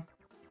 Uh-huh.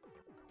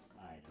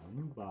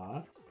 Item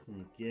box, and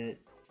it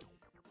gets...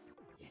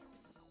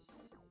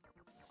 Yes.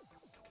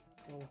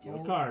 Deal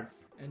a card.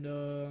 And,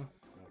 Now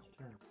it's your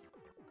turn.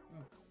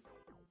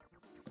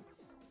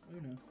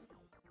 Uno.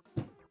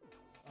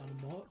 Item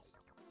box.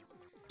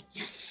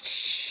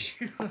 Yes!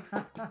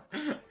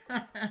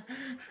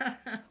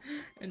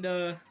 And,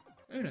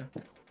 Uno.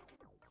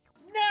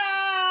 No!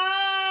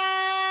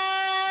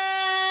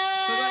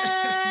 So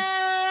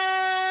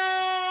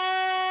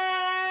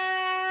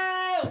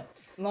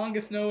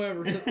longest no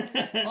ever. So,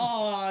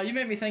 you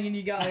made me thinking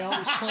you got like, all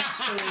these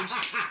plus 4s.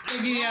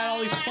 Thinking you had all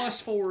these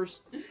plus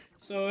 4s.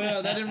 So,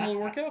 yeah, that didn't really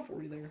work out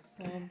for you there.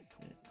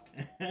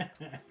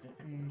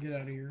 Get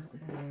out of here.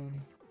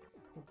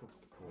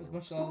 As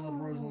much as I love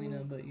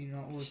Rosalina, but you're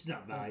not worth. She's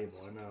not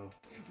valuable, I know.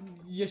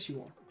 Yes,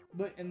 you are.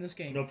 But in this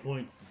game. No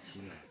points.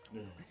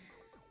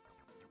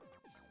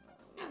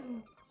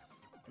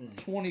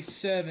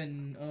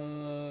 27,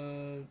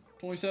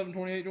 27,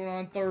 28,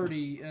 29,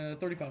 30,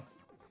 35.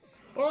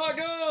 Alright,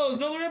 guys,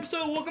 another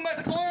episode. Welcome back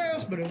to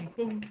class.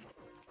 Ba-dum-bum.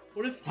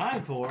 What if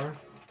time for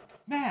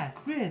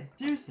Math with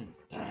Deucin?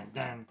 Dun,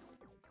 dun.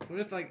 What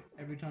if, like,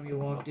 every time you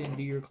walked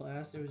into your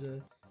class, there was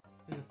a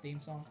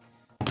theme song?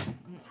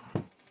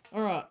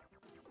 Alright.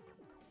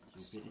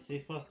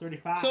 256 plus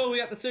 35. So, we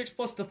got the 6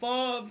 plus the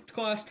 5.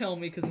 Class, tell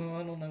me, because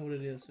I don't know what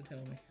it is, so tell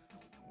me.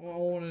 Well, I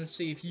want to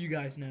see if you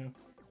guys know.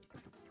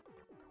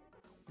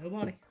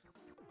 Nobody?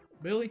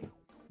 Billy?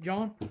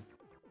 John?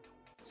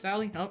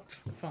 Sally? Nope.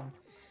 Fine.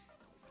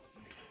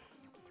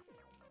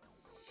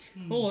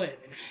 11.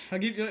 I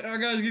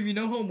gotta give you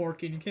no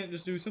homework, and you can't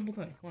just do a simple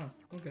thing. Wow.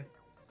 Okay.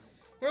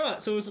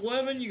 Alright, so it's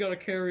 11. You gotta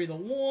carry the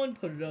 1,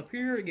 put it up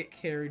here, and get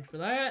carried for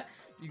that.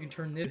 You can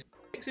turn this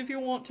 6 if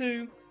you want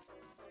to.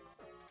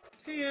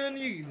 10,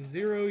 you get the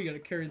 0, you gotta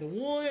carry the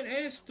 1, and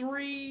it's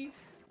 3.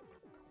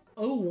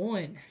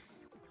 01.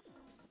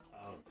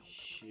 Oh,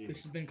 shit.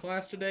 This has been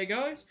class today,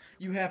 guys.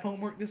 You have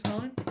homework this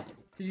time, because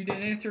you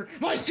didn't answer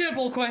my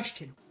simple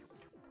question.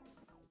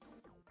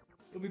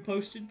 It'll be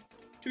posted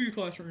to your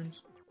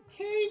classrooms.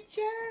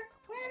 Teacher,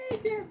 when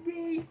is it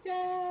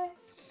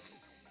recess?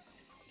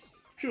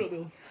 Shut up,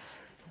 Bill.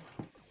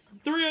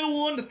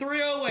 301 to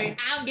 308.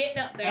 I'm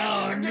getting up there.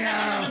 Oh,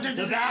 no.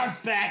 The bounce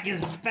back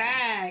is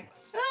back.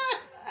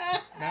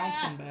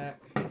 Bouncing back.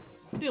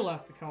 Deal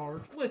out the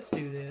cards. Let's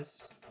do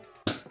this.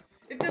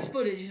 If this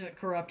footage isn't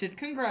corrupted,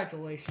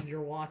 congratulations, you're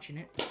watching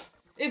it.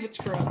 If it's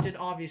corrupted,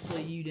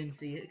 obviously you didn't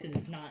see it because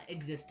it's not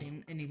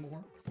existing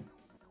anymore.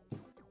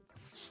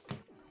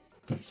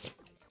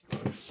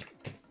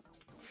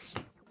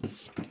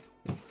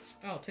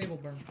 Oh, table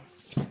burn.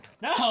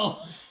 No!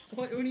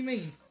 What do you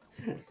mean?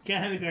 How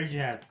many cards you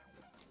have?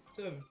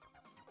 7.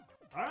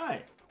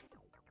 Alright.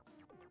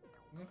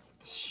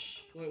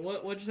 Wait,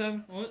 what? What just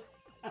happened? What?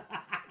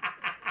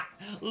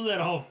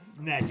 Little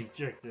magic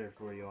trick there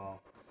for you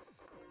all.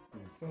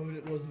 Oh,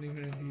 it wasn't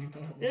even a view.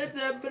 It's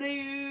a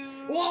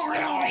blue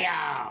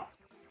Wario!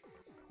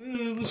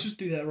 Let's just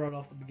do that right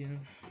off the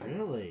beginning.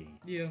 Really?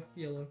 Yeah,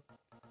 yellow.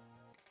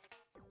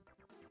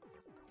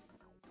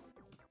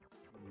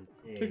 It's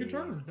Take a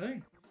turn,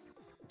 dang.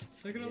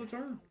 Take another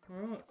turn.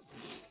 Alright.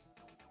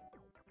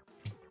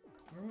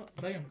 Alright,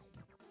 bam.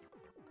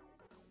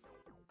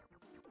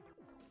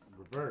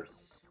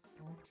 Reverse.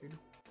 Oh, cheater.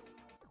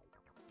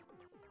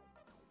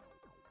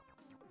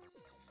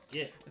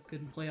 Skip. I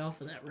couldn't play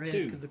off of that red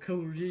 2. because the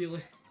color's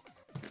yellow.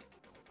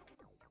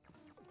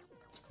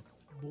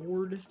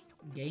 Board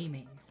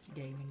gaming.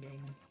 Gaming.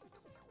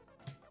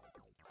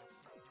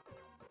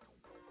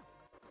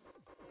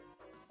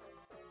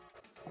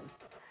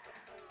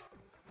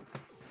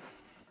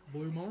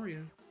 Blue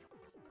Mario.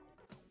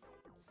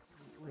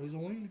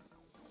 Rosalina.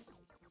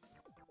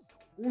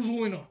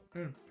 Rosalina.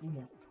 And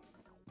Luma.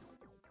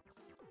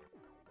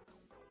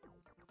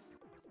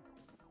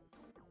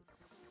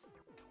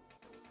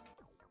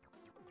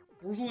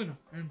 Rosalina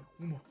and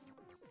Luma.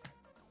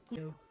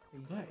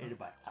 Aided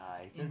by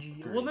I.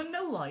 Well, then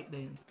no light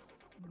then.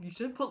 You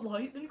said put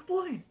light, then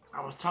complain.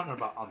 I was talking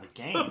about on the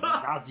game.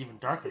 That was even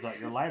darker without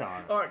your light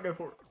on. Alright, go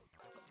for it.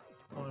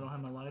 Oh, I don't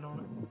have my light on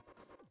it.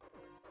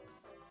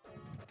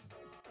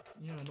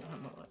 Yeah, I don't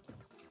have my light.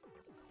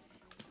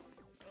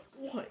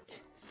 What?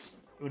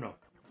 Uno.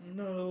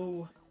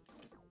 No.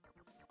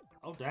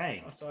 Oh,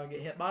 dang. Oh, so I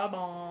get hit by a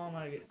bomb.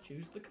 I get to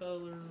choose the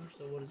color.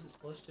 So what is this,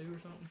 +2 or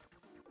something?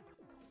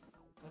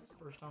 That's the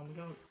first time we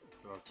go.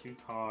 Draw 2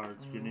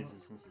 cards. Good news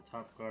is since the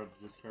top card of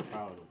the discard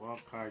pile is a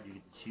wild card, you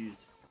get to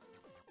choose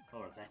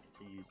color that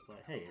continues play.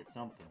 Hey, it's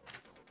something.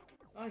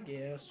 I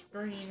guess.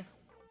 Green.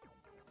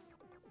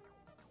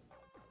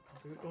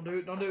 Don't do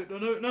it, don't do it, don't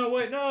do it. No,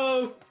 wait,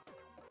 no!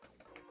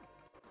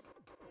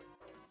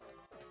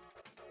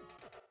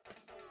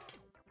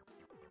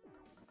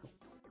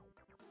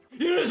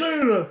 Yes,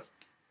 Uno!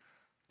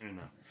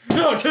 Uno.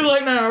 No, too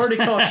late now. I already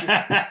caught you.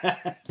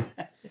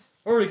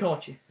 Already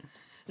caught you.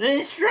 The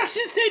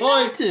instructions say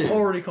not to.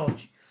 Already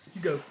caught you.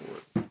 You go for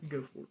it. You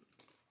go for it.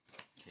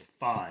 Okay,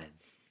 fine.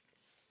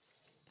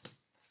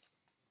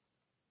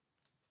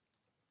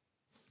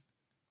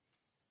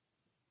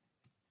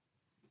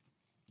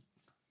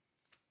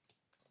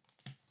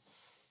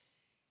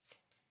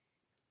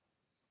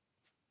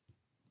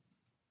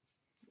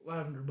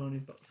 Lavender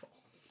Bunny's about to fall.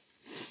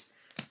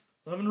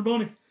 Lavender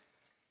Bunny.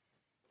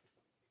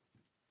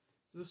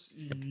 Is this?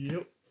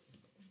 Yep.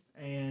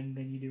 And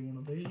then you do one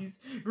of these.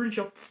 Green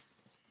shell.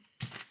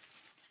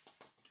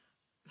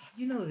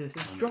 You know this.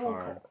 It's draw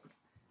card.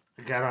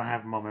 I don't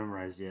have them all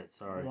memorized yet.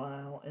 Sorry.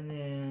 Wow. And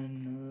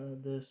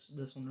then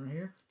this one right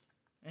here.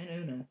 And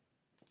Uno.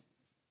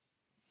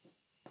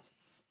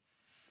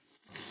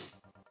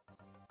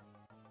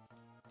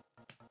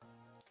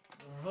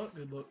 Alright,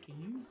 good luck to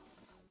you.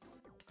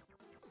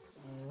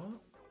 Alright.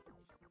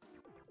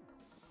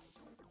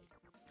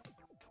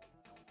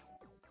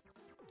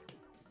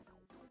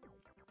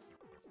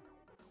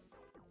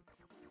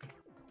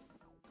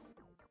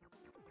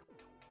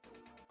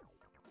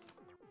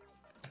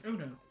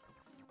 Uno.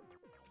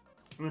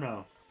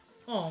 Uno.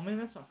 Oh man,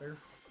 that's not fair.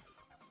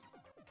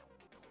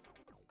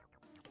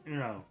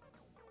 Uno.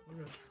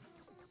 Okay.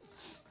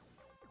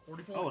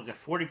 40 points. Oh, I got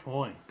 40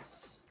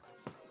 points.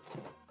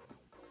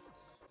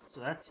 So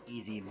that's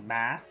easy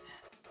math.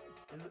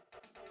 Is it?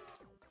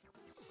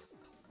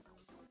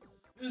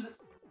 Is it?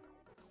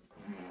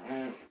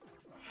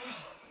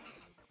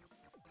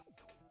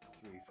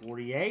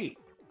 348.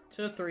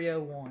 To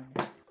 301.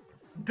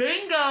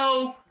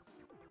 Bingo!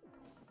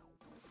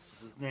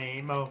 This is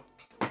name O.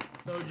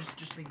 No,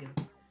 just bingo.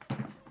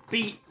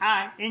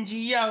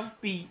 B-I-N-G-O.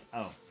 B-O.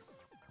 Sorry.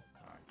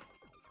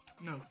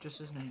 No, just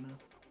his name though.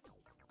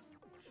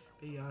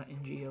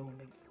 B-I-N-G-O and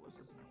bingo was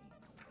his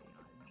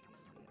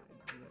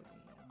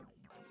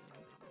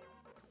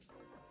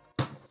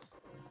name.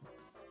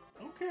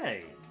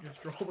 Okay.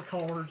 Just draw the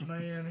cards,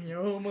 man. You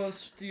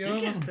almost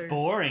You're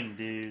boring,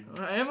 dude.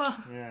 Am I?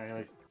 Yeah, you're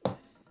like.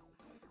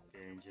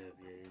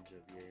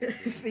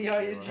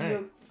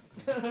 B-I-N-G-O.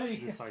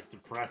 It's just like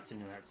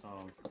depressing in that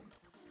song.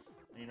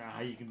 You know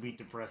how you can be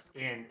depressed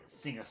and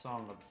sing a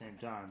song at the same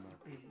time.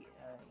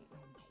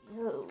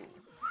 B-I-N-G-O.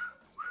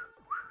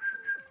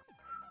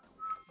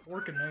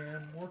 Working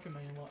man like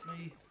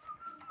me.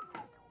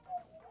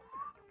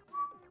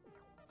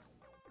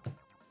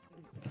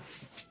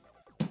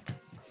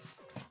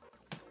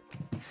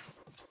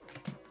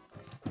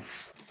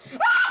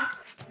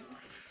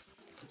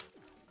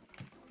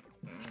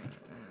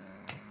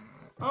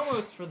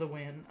 Almost for the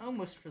win.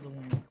 Almost for the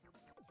win.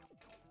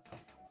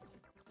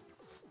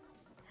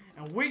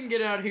 And we can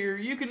get out of here.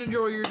 You can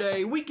enjoy your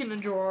day. We can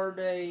enjoy our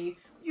day.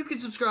 You can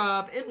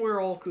subscribe, and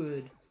we're all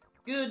good.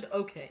 Good?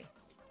 Okay.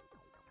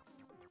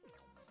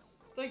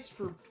 Thanks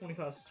for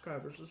 25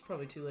 subscribers. It's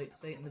probably too late to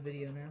say it in the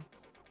video now.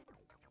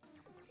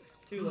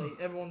 Too late.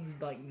 Everyone's,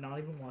 like, not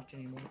even watching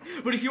anymore.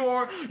 But if you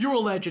are, you're a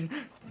legend.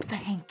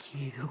 Thank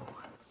you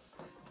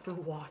for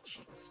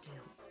watching still.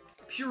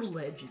 Pure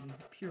legend.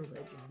 Pure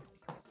legend.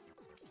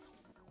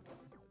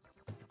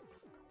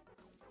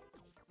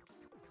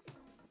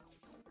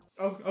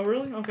 Oh,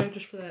 really? Okay,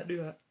 just for that, do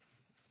that.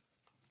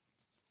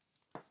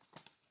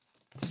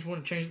 Just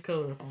want to change the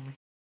color up on me.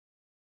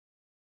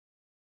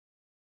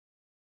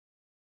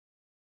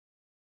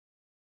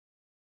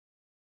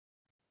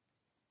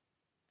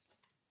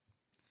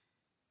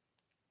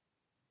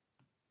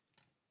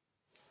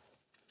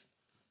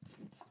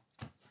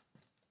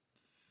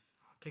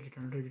 Take a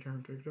turn, take a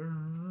turn, take a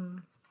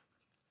turn.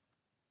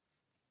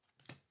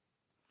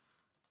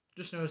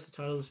 Just noticed the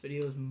title of this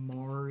video is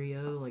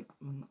Mario. Like,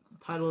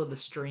 title of the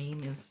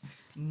stream is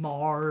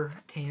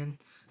Mar10.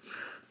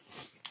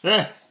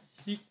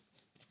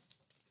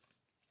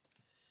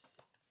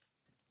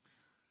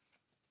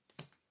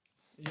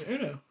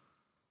 Uno.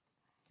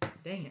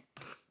 Dang it.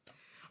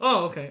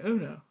 Oh, okay.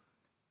 Uno.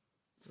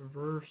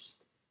 Reverse.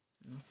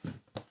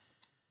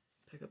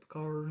 Pick up a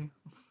card.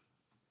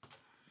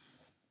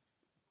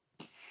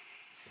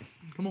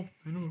 Come on.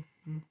 Uno.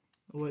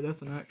 Oh, wait,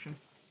 that's an action.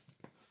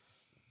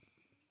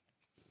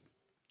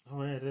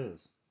 Oh, yeah, it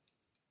is.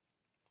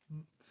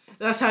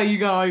 That's how you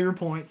got all your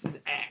points, is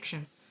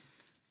action.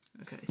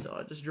 Okay, so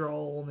I just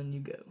draw and then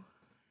you go.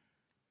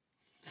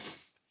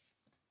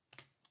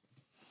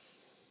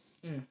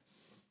 Yeah.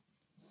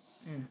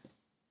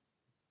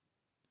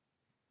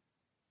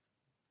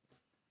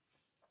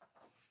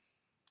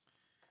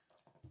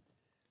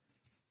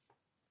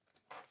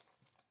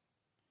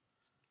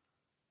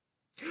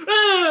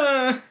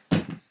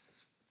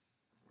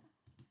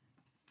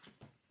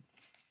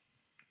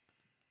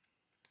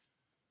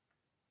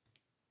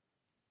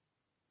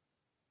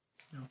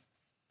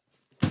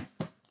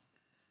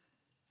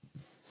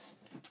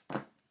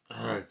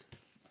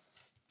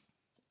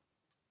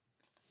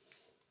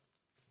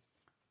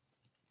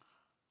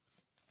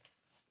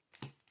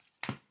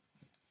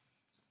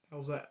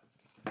 How's that?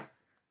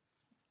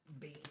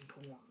 Bean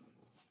corn.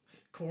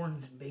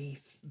 Corn's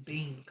beef.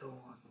 Bean corn.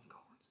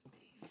 Corn's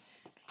beef.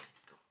 Bean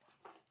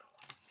corn.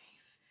 Corn's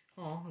beef.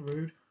 Aw,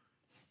 rude.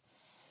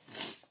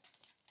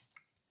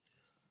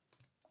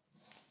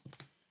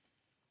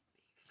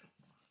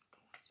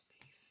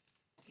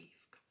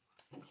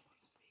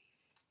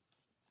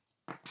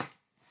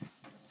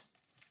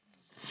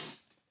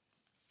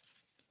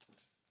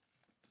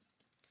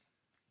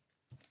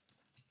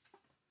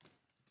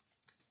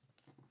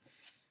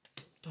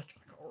 Touch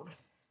my card.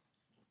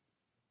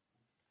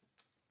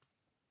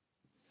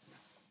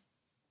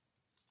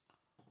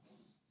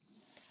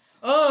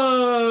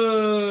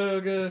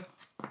 Oh, good.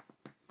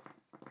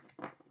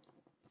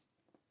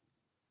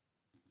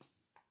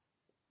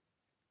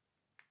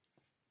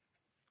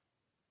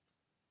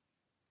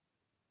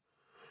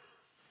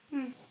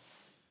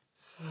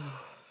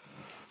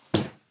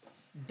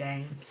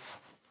 Dang.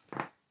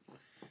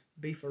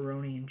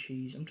 Beefaroni and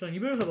cheese. I'm telling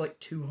you, you better have like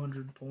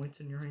 200 points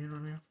in your hand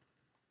right now.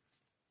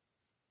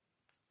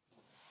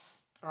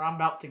 Or I'm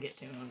about to get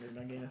 200,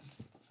 I guess.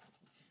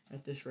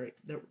 At this rate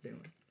that we're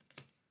doing.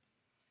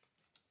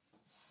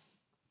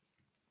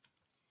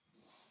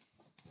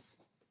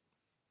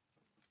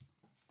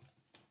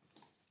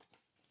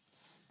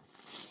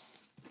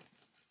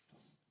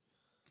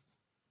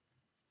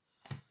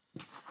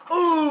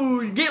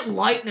 Ooh, get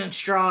lightning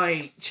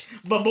strike.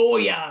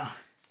 Baboya.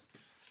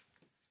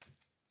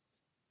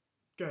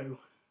 Go.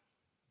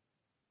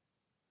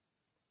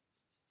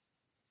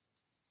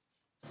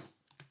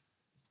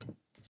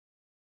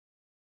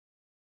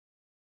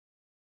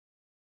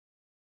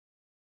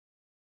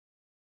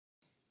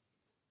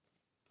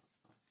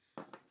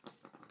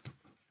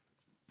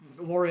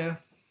 Wario.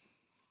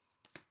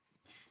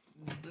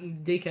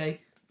 DK.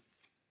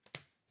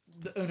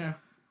 Uno.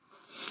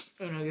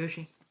 Uno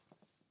Yoshi.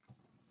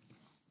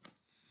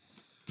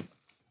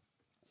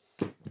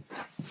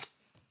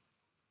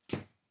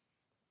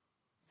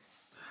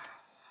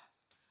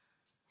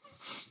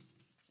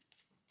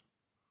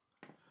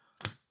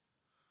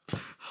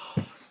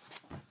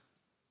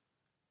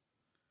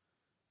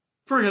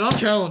 Friggin', I'm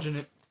challenging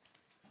it.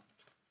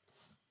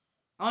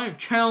 I am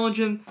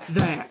challenging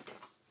that.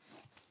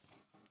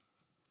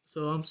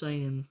 So I'm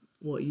saying,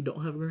 what, you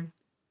don't have green?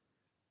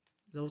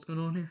 Is that what's going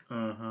on here?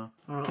 Uh-huh.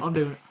 Alright, I'm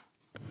doing it.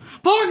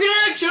 Poor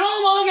connection!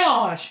 Oh my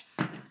gosh!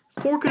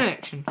 Poor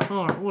connection.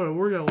 Alright, whatever.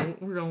 We're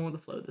going with the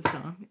flow this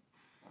time.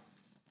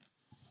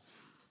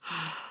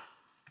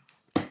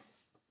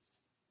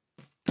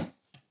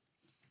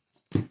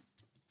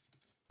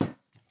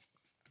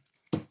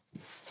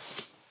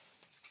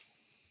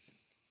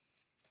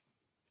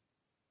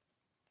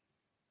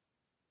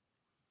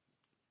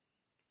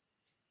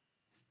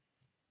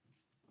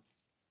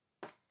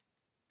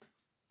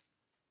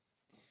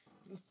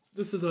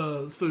 This is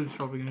food's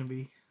probably gonna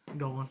be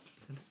gone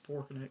since it's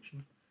poor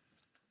connection.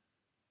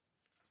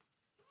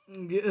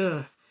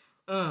 Go.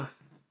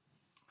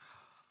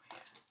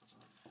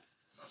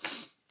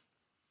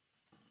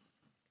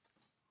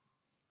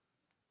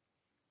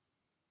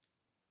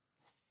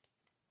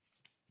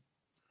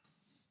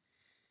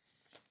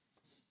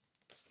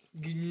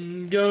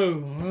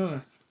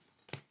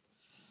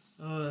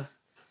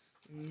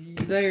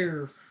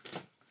 There.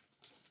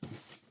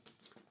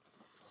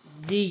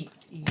 Yeet.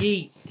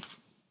 Yeet.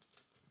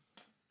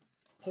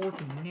 Poor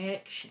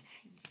connection.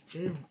 How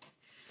you doing?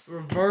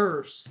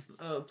 Reverse.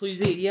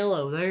 Please be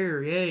yellow.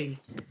 There. Yay.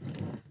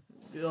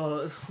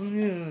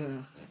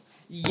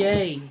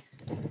 Yay.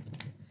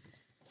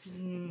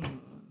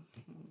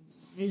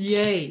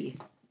 Yay.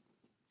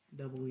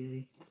 Double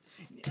yay.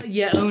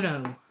 Yeah,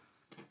 Uno.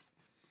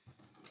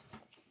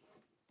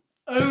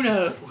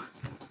 Uno.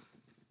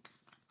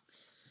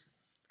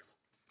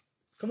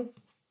 Come on.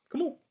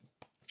 Come on.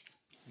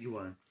 You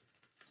won.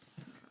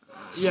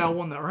 Yeah, I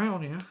won that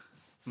round, yeah.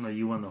 No,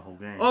 you won the whole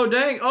game. Oh,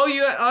 dang. Oh,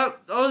 I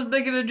was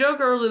making a joke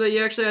earlier that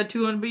you actually had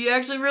 200, but you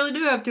actually really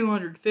do have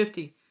 200,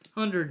 50,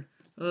 100,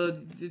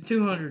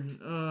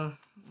 200,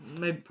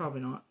 maybe,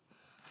 probably not.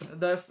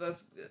 That's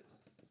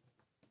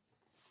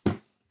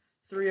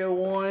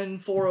 301,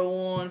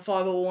 401,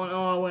 501.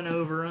 Oh, I went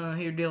over.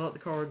 Here, deal out the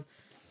card.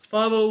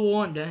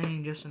 501,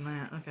 dang, just in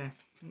that. Okay.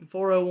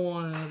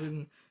 401, I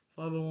didn't.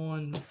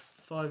 501,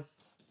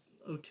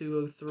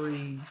 502,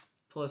 03,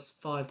 plus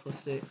 5 plus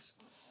 6.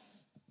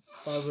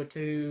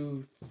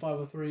 502,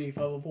 503,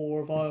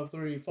 504,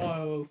 503,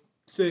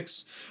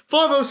 506,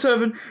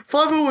 507,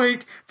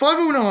 508,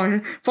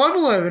 509,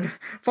 511,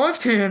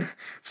 510,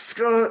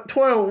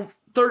 12,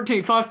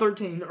 13,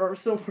 513, or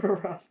somewhere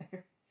around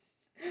there.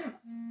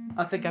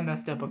 I think I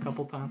messed up a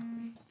couple times.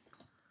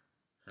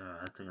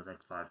 I think it's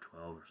like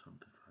 512 or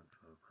something.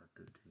 512,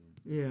 513.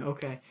 Yeah,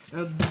 okay.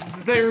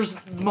 There's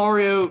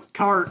Mario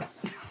Kart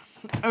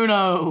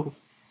Uno.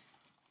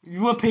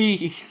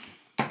 Whoopee.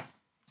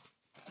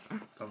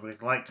 Don't forget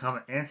to like,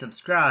 comment, and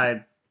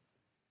subscribe.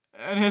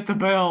 And hit the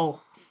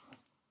bell.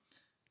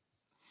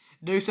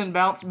 Deucin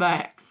bounced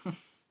back.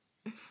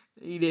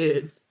 He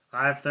did.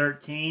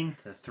 513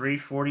 to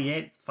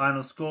 348.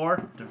 Final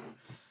score.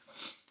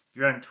 If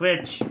you're on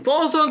Twitch,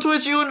 follow us on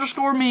Twitch,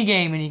 U_me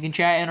game, and you can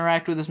chat,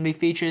 interact with us, and be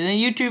featured in a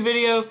YouTube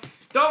video.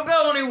 Don't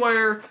go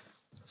anywhere.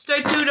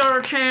 Stay tuned on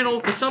our channel,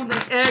 because something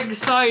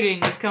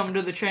exciting is coming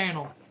to the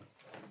channel.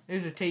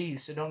 There's a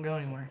tease, so don't go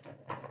anywhere.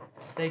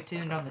 Stay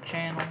tuned on the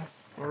channel.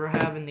 We're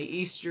having the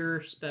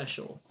Easter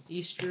special.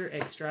 Easter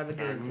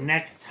extravaganza. our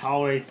next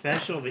holiday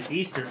special, the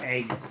Easter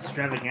egg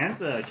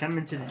extravaganza,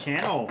 coming to the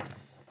channel.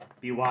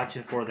 Be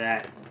watching for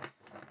that.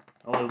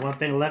 Only one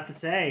thing left to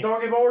say.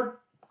 Doggy board.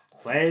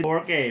 Play the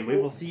board game. We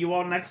will see you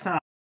all next time.